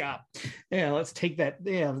like, chop. Yeah, let's take that.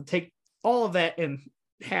 Yeah, take all of that and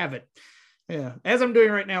have it. Yeah, as I'm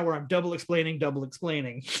doing right now, where I'm double explaining.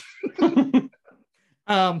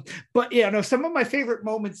 But yeah, no, some of my favorite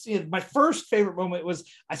moments, my first favorite moment was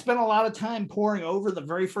I spent a lot of time poring over the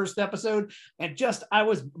very first episode, and just I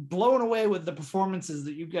was blown away with the performances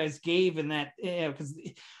that you guys gave in that, because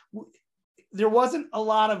there wasn't a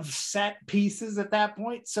lot of set pieces at that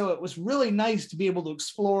point. So it was really nice to be able to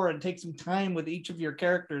explore and take some time with each of your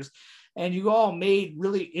characters. And you all made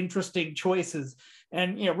really interesting choices.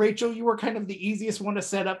 And, Rachel, you were kind of the easiest one to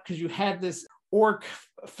set up because you had this orc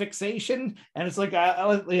fixation, and it's like,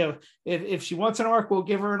 if she wants an orc, we'll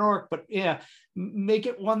give her an orc, but yeah, make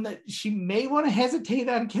it one that she may want to hesitate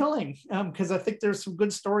on killing, because I think there's some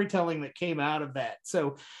good storytelling that came out of that.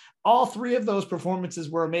 So all three of those performances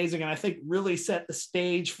were amazing, and I think really set the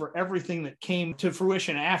stage for everything that came to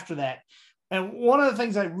fruition after that. And one of the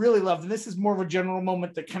things I really loved, and this is more of a general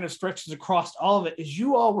moment that kind of stretches across all of it, is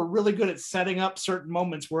you all were really good at setting up certain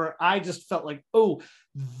moments where I just felt like, oh,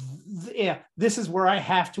 yeah, this is where I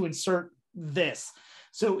have to insert this.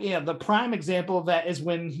 So yeah, the prime example of that is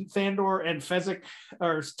when Thandor and Fezzik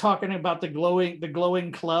are talking about the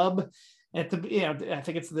glowing club at the, I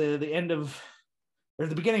think it's the end of, or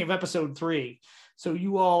the beginning of episode 3. So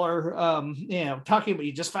you all are, talking about,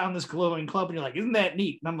 you just found this glowing club, and you're like, isn't that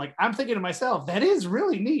neat? And I'm like, I'm thinking to myself, that is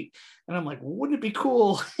really neat. And I'm like, wouldn't it be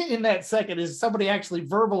cool in that second is somebody actually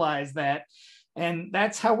verbalized that? And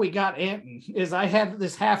that's how we got Anton, is I had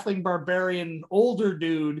this halfling barbarian older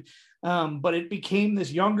dude, but it became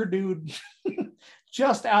this younger dude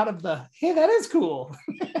just out of the, hey, that is cool.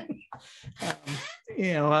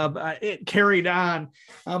 It carried on,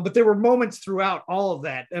 but there were moments throughout all of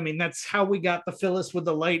that. I mean, that's how we got the Phyllis with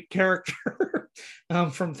the light character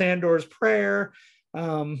from Thandor's prayer.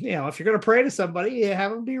 If you're going to pray to somebody, you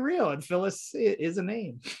have them be real, and Phyllis is a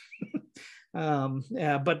name. And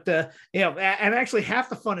actually half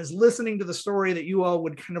the fun is listening to the story that you all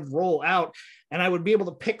would kind of roll out, and I would be able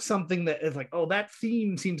to pick something that is like, oh, that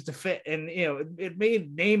theme seems to fit, and it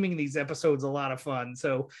made naming these episodes a lot of fun.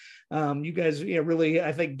 So you guys really,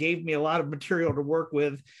 I think, gave me a lot of material to work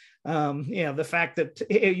with. The fact that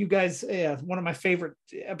you guys, one of my favorite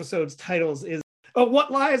episodes titles is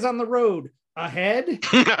what lies on the road ahead.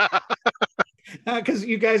 Because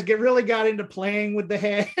you guys really got into playing with the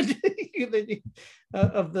head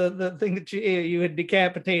of the thing that you had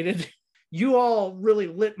decapitated. You all really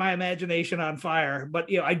lit my imagination on fire. But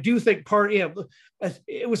I do think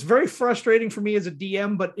it was very frustrating for me as a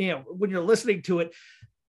DM. But when you're listening to it,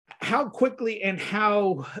 how quickly and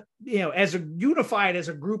how as a unified as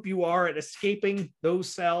a group you are at escaping those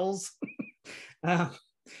cells.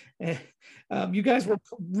 You guys were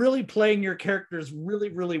really playing your characters really,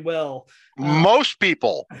 really well. Most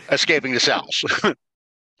people escaping the cells.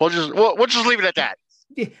 we'll just leave it at that.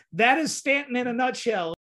 That is Stanton in a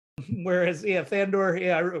nutshell. Whereas,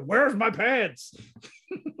 Thandor, where's my pants?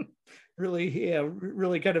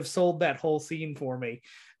 really kind of sold that whole scene for me.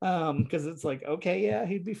 Because it's like, okay, yeah,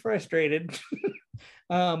 he'd be frustrated.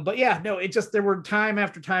 But yeah, no, it just, there were time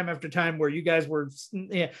after time after time where you guys were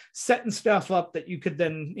setting stuff up that you could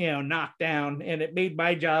then, knock down. And it made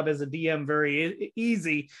my job as a DM very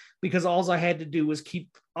easy, because all I had to do was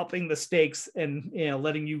keep upping the stakes and,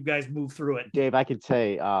 letting you guys move through it. Dave, I could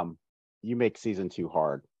say you make season 2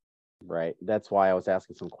 hard, right? That's why I was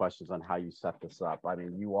asking some questions on how you set this up. I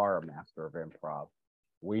mean, you are a master of improv.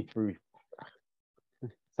 we threw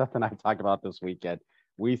something I talked about this weekend.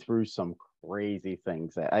 We threw some crazy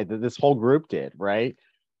things that this whole group did, right?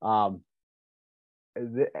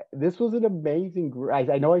 This was an amazing group.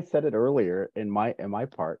 I know I said it earlier in my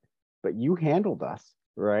part, but you handled us,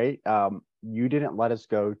 right? You didn't let us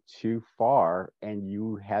go too far, and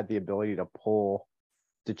you had the ability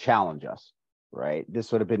to challenge us, right?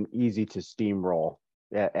 This would have been easy to steamroll,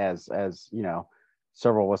 as you know,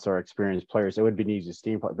 several of us are experienced players. It would have been easy to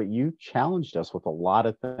steamroll, but you challenged us with a lot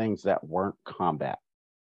of things that weren't combat.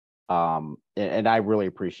 And I really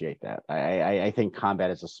appreciate that. I think combat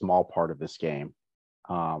is a small part of this game.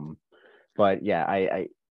 But yeah,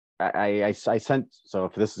 I sent, so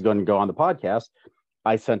if this is going to go on the podcast,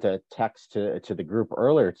 I sent a text to the group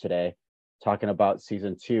earlier today talking about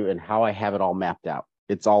season 2 and how I have it all mapped out.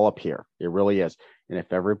 It's all up here. It really is. And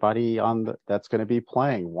if everybody that's going to be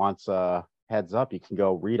playing wants a heads up, you can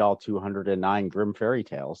go read all 209 Grimm fairy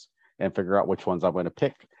tales and figure out which ones I'm going to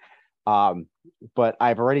pick. But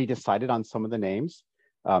I've already decided on some of the names.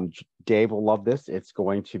 Dave will love this. It's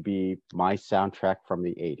going to be my soundtrack from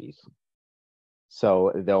the 80s.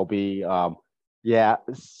 So there'll be, yeah,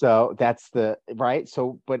 so that's right.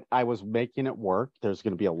 So, but I was making it work. There's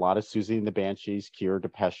going to be a lot of Susie and the Banshees, Cure,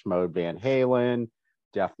 Depeche Mode, Van Halen,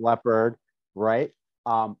 Def Leppard, right?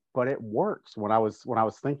 But it works. When I was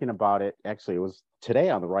thinking about it, actually, it was today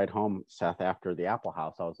on the ride home, Seth, after the Apple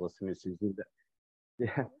House, I was listening to Susie.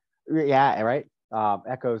 Yeah. Yeah, right.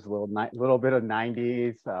 Echo's a little bit of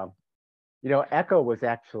 90s. Echo was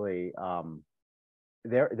actually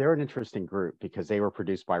they're an interesting group because they were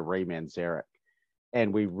produced by Ray Manzarek,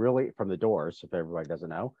 and we really, from the Doors, if everybody doesn't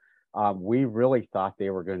know, we really thought they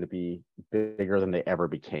were going to be bigger than they ever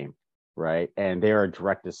became, right? And they're a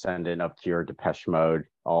direct descendant of Cure, Depeche Mode,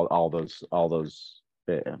 all those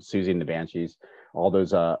Susie and the Banshees, all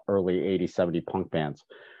those early 80s, 70 punk bands.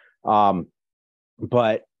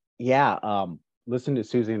 But yeah, listened to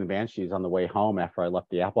Susie and the Banshees on the way home after I left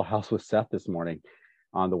the Apple House with Seth this morning,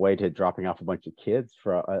 on the way to dropping off a bunch of kids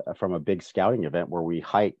from a big scouting event where we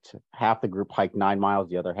hiked. Half the group hiked 9 miles,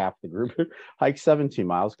 the other half of the group hiked 17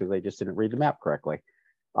 miles because they just didn't read the map correctly,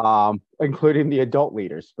 including the adult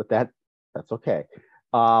leaders. But that's okay.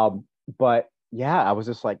 But yeah, I was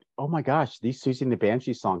just like, oh my gosh, these Susie and the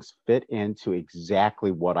Banshee songs fit into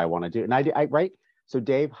exactly what I want to do. And I right. So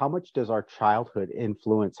Dave, how much does our childhood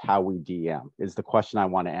influence how we DM is the question I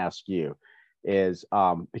want to ask you, is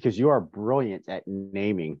because you are brilliant at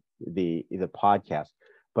naming the podcast,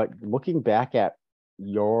 but looking back at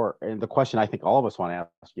and the question I think all of us want to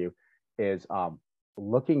ask you is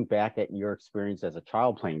looking back at your experience as a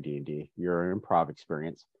child playing D&D, your improv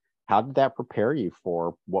experience, how did that prepare you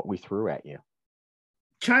for what we threw at you?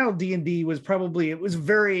 Child D&D was probably, it was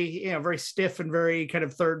very, very stiff and very kind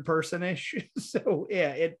of third person-ish. So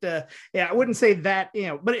yeah, I wouldn't say that,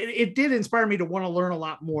 but it did inspire me to want to learn a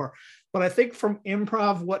lot more. But I think from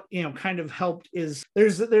improv, what, kind of helped is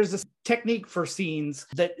there's this technique for scenes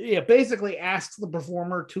that basically asks the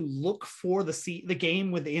performer to look for the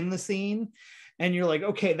game within the scene. And you're like,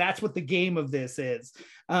 okay, that's what the game of this is.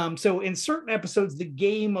 So in certain episodes, the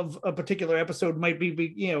game of a particular episode might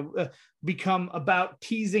become about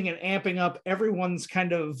teasing and amping up everyone's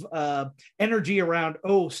kind of energy around,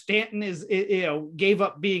 oh, Stanton gave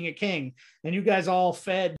up being a king, and you guys all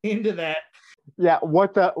fed into that. Yeah,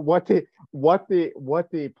 what the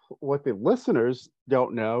listeners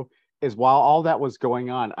don't know is while all that was going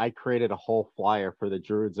on, I created a whole flyer for the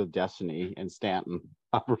Druids of Destiny in Stanton,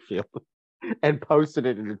 Upperfield, and posted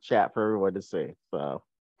it in the chat for everyone to see. So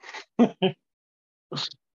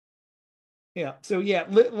yeah, so yeah,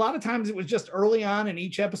 a lot of times it was just early on in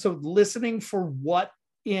each episode listening for what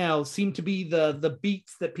seemed to be the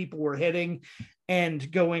beats that people were hitting,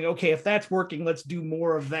 and going, okay, if that's working, let's do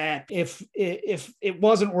more of that. If it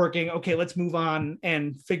wasn't working, okay, let's move on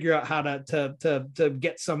and figure out how to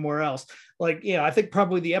get somewhere else. Like, I think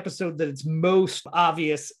probably the episode that it's most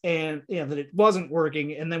obvious and that it wasn't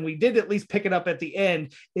working, and then we did at least pick it up at the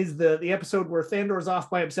end, is the episode where Thandor's off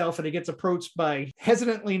by himself and he gets approached by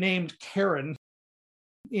hesitantly named Karen.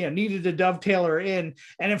 Needed to dovetail her in.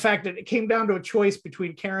 And in fact, it came down to a choice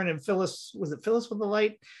between Karen and Phyllis. Was it Phyllis with the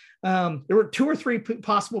light? There were 2 or 3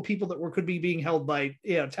 possible people that could be being held by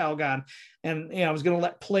Talgon, and I was going to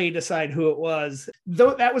let play decide who it was.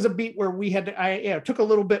 Though that was a beat where we had to, took a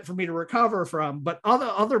little bit for me to recover from, but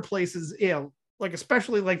other places, like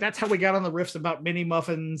especially like that's how we got on the riffs about mini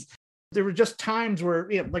muffins. there were just times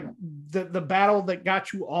where, you know, like the battle that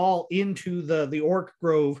got you all into the Orc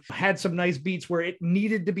Grove had some nice beats where it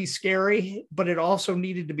needed to be scary, but it also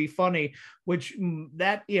needed to be funny, which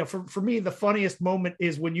that, you know, for me, the funniest moment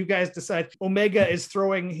is when you guys decide Omega is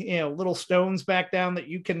throwing, you know, little stones back down that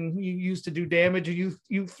you use to do damage, and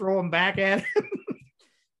you throw them back at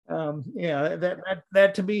him. Yeah,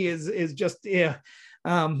 that to me is just, yeah,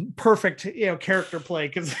 perfect, you know, character play,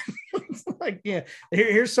 because it's like, yeah,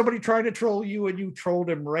 here's somebody trying to troll you and you trolled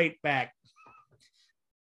him right back.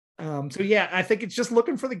 So yeah, I think it's just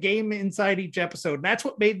looking for the game inside each episode, and that's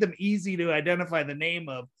what made them easy to identify the name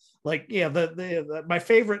of. Like, yeah, the my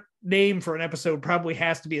favorite name for an episode probably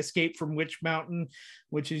has to be Escape from Witch Mountain,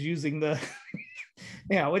 which is using the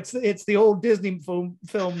you know, it's the old Disney film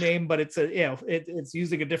name, but it's it's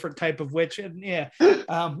using a different type of witch. And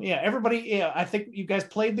everybody, yeah, I think you guys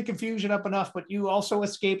played the confusion up enough, but you also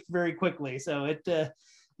escaped very quickly. So it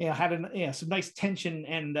had some nice tension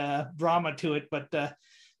and drama to it, but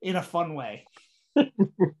in a fun way.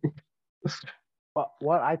 But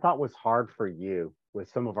what I thought was hard for you with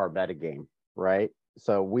some of our metagame, right?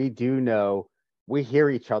 So we do know, we hear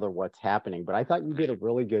each other what's happening, but I thought you did a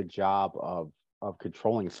really good job of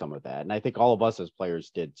controlling some of that. And I think all of us as players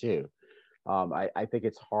did too. I think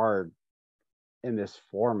it's hard in this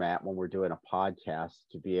format when we're doing a podcast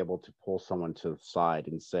to be able to pull someone to the side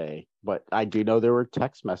and say, but I do know there were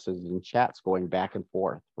text messages and chats going back and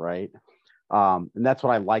forth, right? And that's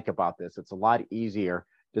what I like about this. It's a lot easier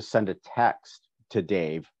to send a text to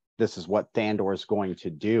Dave, this is what Thandor is going to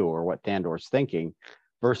do or what Thandor's thinking,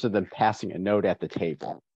 versus them passing a note at the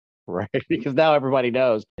table, right? Because now everybody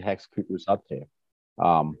knows what Hex Cooper's up to.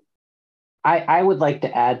 I would like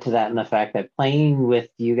to add to that in the fact that playing with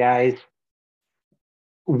you guys,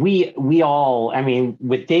 we all, I mean,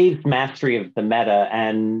 with Dave's mastery of the meta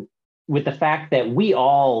and with the fact that we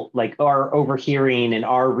all like are overhearing and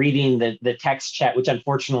are reading the text chat, which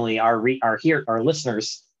unfortunately our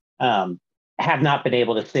listeners have not been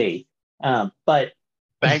able to see. But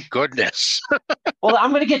thank goodness. Well,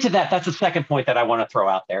 I'm going to get to that. That's the second point that I want to throw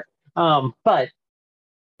out there. But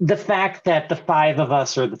the fact that the five of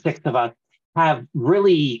us or the six of us have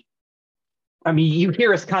really, I mean, you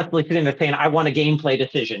hear us constantly sitting there saying, I want a gameplay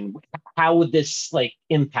decision. How would this like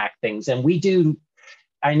impact things? And we do,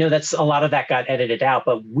 I know that's a lot of that got edited out,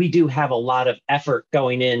 but we do have a lot of effort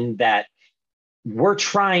going in that we're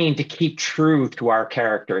trying to keep true to our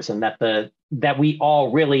characters, and that we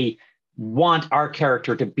all really want our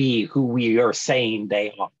character to be who we are saying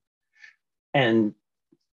they are. And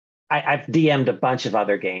I've DM'd a bunch of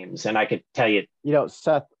other games, and I could tell you,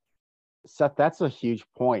 Seth, that's a huge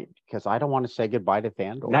point, because I don't want to say goodbye to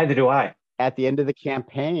Thandor. Neither do I. At the end of the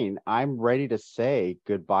campaign, I'm ready to say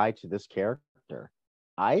goodbye to this character.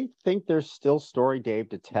 I think there's still story, Dave,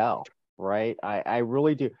 to tell, right? I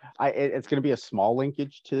really do. It's going to be a small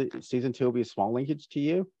linkage to season 2. Will be a small linkage to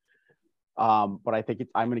you, but I think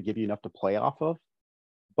I'm going to give you enough to play off of.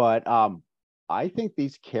 But I think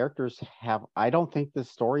these characters have. I don't think the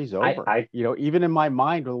story's over. Even in my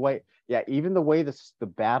mind, even the way the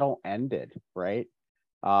battle ended, right?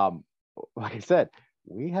 Like I said,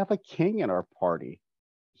 we have a king in our party.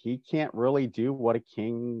 He can't really do what a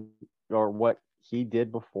king or what he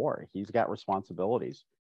did before. He's got responsibilities.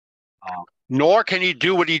 Nor can he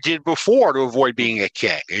do what he did before to avoid being a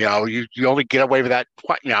king. You only get away with that,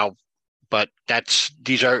 but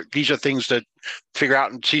these are things that figure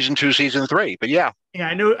out in season 2, season 3. But yeah. Yeah,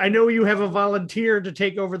 I know you have a volunteer to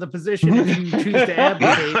take over the position if you choose to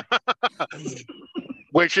abdicate.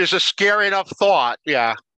 Which is a scary enough thought,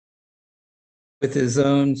 yeah. With his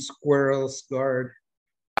own squirrel guard.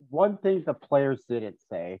 One thing the players didn't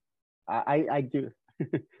say, I do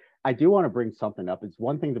I do want to bring something up. It's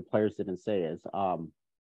one thing the players didn't say is,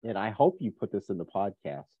 and I hope you put this in the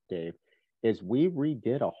podcast, Dave, is we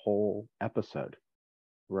redid a whole episode,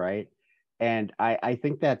 right? And I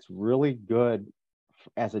think that's really good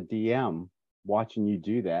as a DM watching you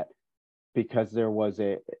do that, because there was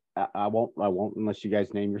I won't unless you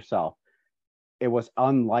guys name yourself. It was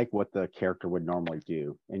unlike what the character would normally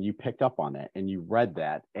do, and you picked up on it and you read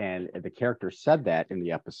that, and the character said that in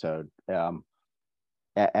the episode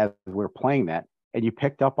as we're playing that, and you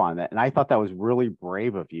picked up on that, and I thought that was really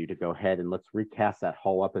brave of you to go ahead and let's recast that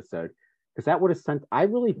whole episode, because that would have sent. I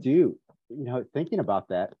really do, thinking about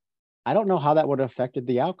that, I don't know how that would have affected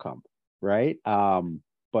the outcome, right?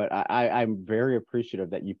 But I'm very appreciative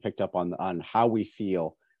that you picked up on how we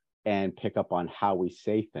feel and pick up on how we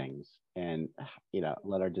say things and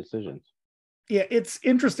let our decisions. Yeah, it's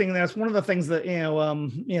interesting. That's one of the things that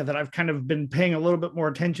that I've kind of been paying a little bit more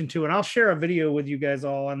attention to, and I'll share a video with you guys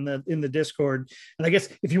all in the Discord. And I guess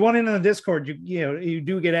if you want in on the Discord, you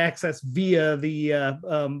do get access via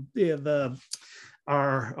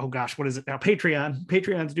our, oh gosh, what is it now? Patreon.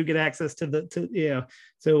 Patreons do get access to but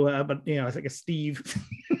I think it's Steve.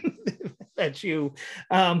 That's you.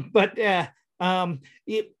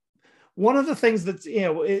 One of the things that's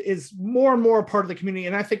is more and more a part of the community,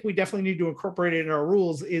 and I think we definitely need to incorporate it in our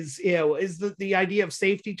rules, is the idea of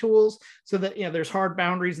safety tools, so that there's hard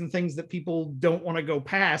boundaries and things that people don't want to go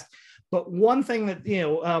past. But one thing that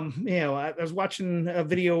I was watching a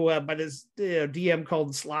video by this DM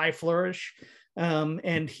called Sly Flourish,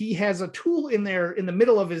 and he has a tool in there in the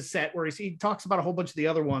middle of his set where he talks about a whole bunch of the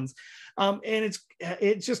other ones, and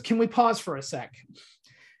it's just, can we pause for a sec?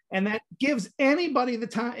 And that gives anybody the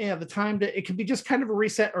time to, it could be just kind of a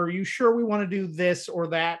reset. Are you sure we want to do this or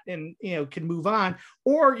that? And, can move on,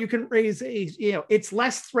 or you can raise it's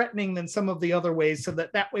less threatening than some of the other ways, so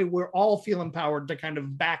that way we're all feel empowered to kind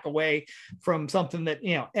of back away from something that,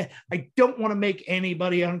 I don't want to make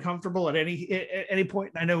anybody uncomfortable at any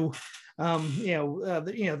point. I know,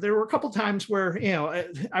 there were a couple times where,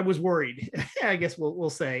 I was worried, I guess we'll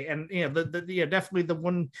say. And, definitely the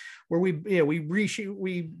one where we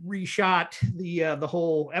reshot the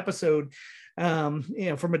whole episode,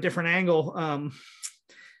 from a different angle,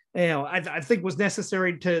 I think was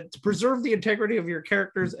necessary to preserve the integrity of your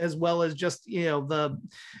characters, as well as just, I'd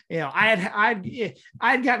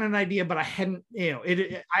gotten an idea, but I hadn't,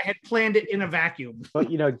 I had planned it in a vacuum. But,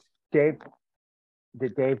 Dave, we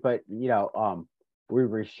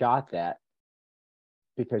reshot that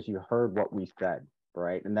because you heard what we said,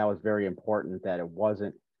 right? And that was very important, that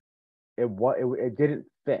it didn't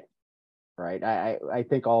fit, right? I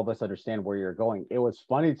think all of us understand where you're going. It was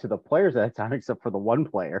funny to the players at that time, except for the one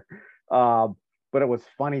player, but it was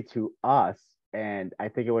funny to us, and I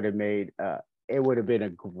think it would have made it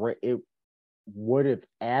would have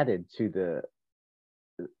added to the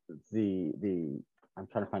I'm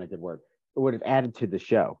trying to find a good word. It would have added to the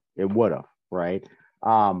show. It would have, right?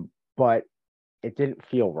 But it didn't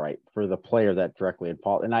feel right for the player that directly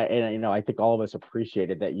involved. And I think all of us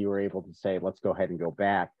appreciated that you were able to say, let's go ahead and go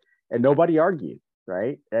back. And nobody argued,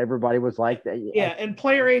 right? Everybody was like that. Yeah, and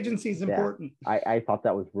player agency is important. I thought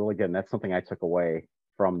that was really good. And that's something I took away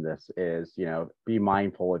from this is, be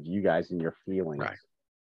mindful of you guys and your feelings,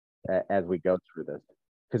 right, as we go through this.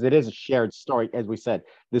 Because it is a shared story. As we said,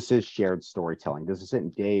 this is shared storytelling. This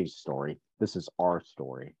isn't Dave's story. This is our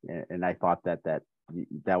story. And I thought that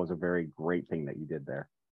was a very great thing that you did there.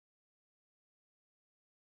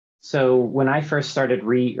 So when I first started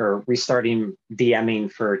restarting DMing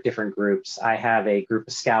for different groups, I have a group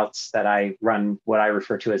of scouts that I run what I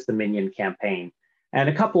refer to as the Minion campaign. And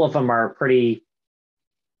a couple of them are pretty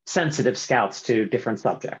sensitive scouts to different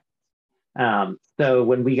subjects. So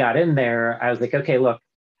when we got in there, I was like, okay, look,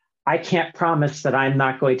 I can't promise that I'm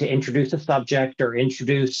not going to introduce a subject or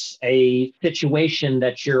introduce a situation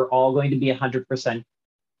that you're all going to be 100%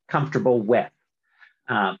 comfortable with.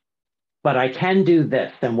 But I can do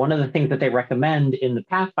this. And one of the things that they recommend in the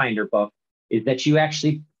Pathfinder book is that you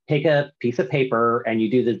actually take a piece of paper and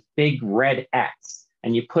you do this big red X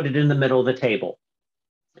and you put it in the middle of the table.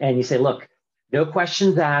 And you say, look, no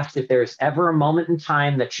questions asked. If there's ever a moment in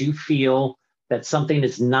time that you feel that something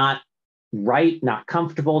is not right, not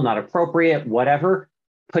comfortable, not appropriate, whatever,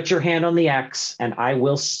 put your hand on the X and I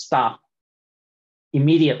will stop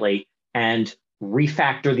immediately and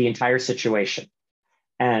refactor the entire situation.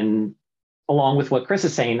 And along with what Chris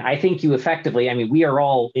is saying, I think you effectively, we are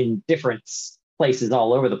all in different places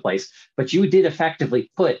all over the place, but you did effectively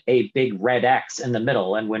put a big red X in the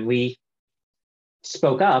middle. And when we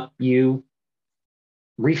spoke up, you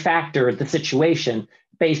refactored the situation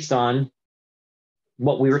based on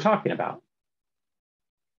what we were talking about.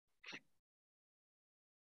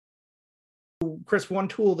 Chris, one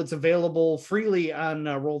tool that's available freely on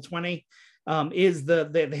Roll20 is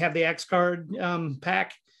they have the X card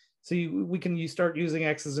pack, so we can start using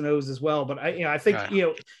X's and O's as well. But I think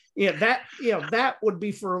that would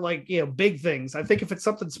be for big things. I think if it's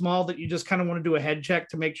something small that you just kind of want to do a head check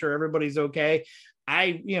to make sure everybody's okay,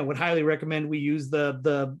 I would highly recommend we use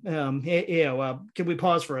the can we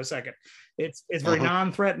pause for a second? It's very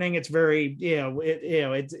non-threatening. It's very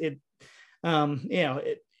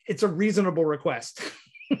it's a reasonable request.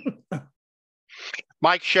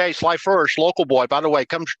 Mike Shea, Sly Flourish, local boy. By the way,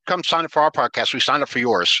 come sign up for our podcast. We signed up for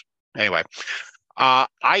yours. Anyway,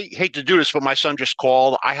 I hate to do this, but my son just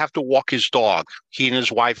called. I have to walk his dog. He and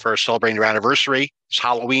his wife are celebrating their anniversary. It's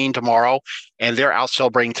Halloween tomorrow, and they're out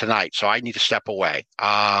celebrating tonight. So I need to step away.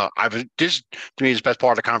 This to me is the best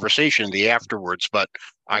part of the conversation, the afterwards. But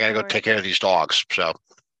I got to go take care of these dogs. So.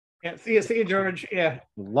 Yeah, see you, George. Yeah.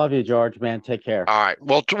 Love you, George, man. Take care. All right.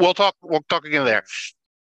 We'll talk again there.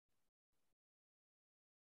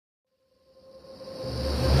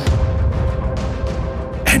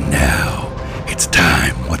 And now it's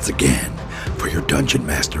time once again for your Dungeon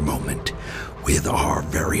Master moment with our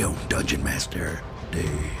very own Dungeon Master, Dave.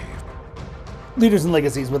 Leaders and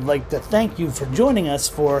Legacies would like to thank you for joining us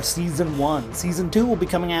for Season 1. Season 2 will be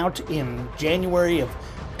coming out in January of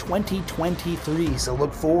 2023, so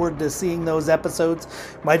look forward to seeing those episodes.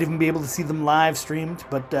 Might even be able to see them live streamed,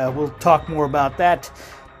 but we'll talk more about that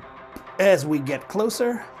as we get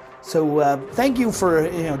closer. So thank you for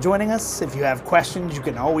joining us. If you have questions, you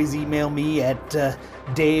can always email me at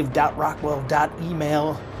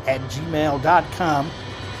dave.rockwell.email@gmail.com.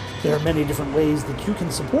 There are many different ways that you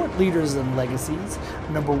can support Leaders and Legacies.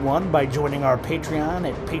 Number one, by joining our Patreon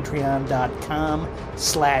at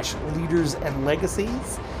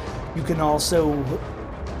patreon.com/leadersandlegacies. You can also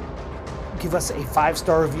give us a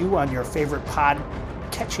 5-star review on your favorite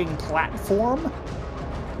pod-catching platform.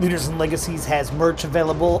 Leaders and Legacies has merch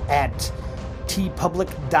available at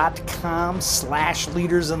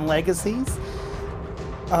tpublic.com/leadersandlegacies.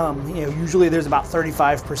 Usually there's about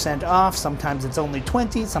 35% off. Sometimes it's only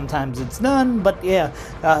 20, sometimes it's none. But yeah,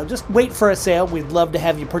 just wait for a sale. We'd love to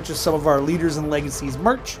have you purchase some of our Leaders and Legacies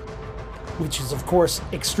merch, which is, of course,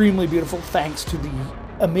 extremely beautiful thanks to the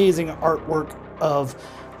amazing artwork of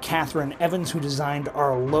Catherine Evans, who designed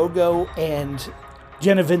our logo, and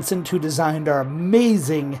Jenna Vincent, who designed our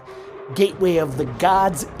amazing Gateway of the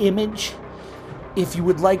Gods image. If you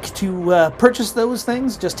would like to purchase those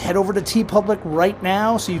things, just head over to TeePublic right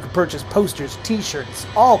now so you can purchase posters, t-shirts,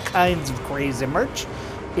 all kinds of crazy merch.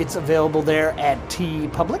 It's available there at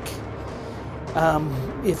TeePublic.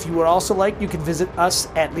 If you would also like, you can visit us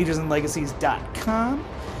at leadersandlegacies.com.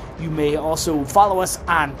 You may also follow us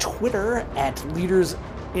on Twitter at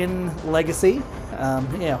LeadersInLegacy.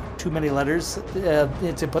 Too many letters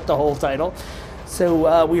to put the whole title.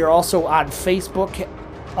 So we are also on Facebook.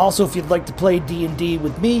 Also, if you'd like to play D&D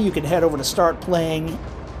with me, you can head over to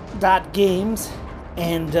startplaying.games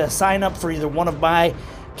and sign up for either one of my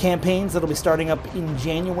campaigns that'll be starting up in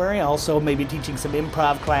January. Also, maybe teaching some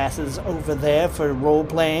improv classes over there for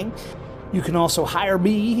role-playing. You can also hire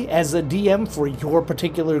me as a DM for your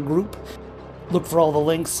particular group. Look for all the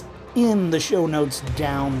links in the show notes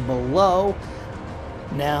down below.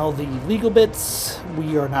 Now, the legal bits.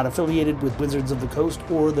 We are not affiliated with Wizards of the Coast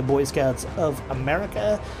or the Boy Scouts of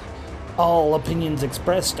America. All opinions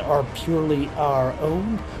expressed are purely our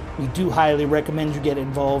own. We do highly recommend you get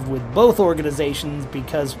involved with both organizations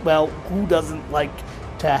because, well, who doesn't like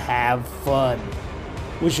to have fun?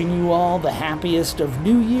 Wishing you all the happiest of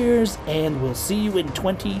New Year's, and we'll see you in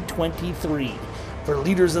 2023. For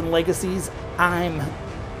Leaders and Legacies, I'm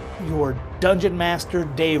your Dungeon Master,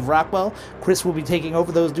 Dave Rockwell. Chris will be taking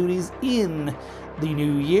over those duties in the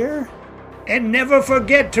new year. And never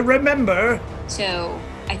forget to remember. So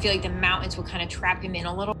I feel like the mountains will kind of trap him in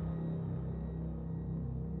a little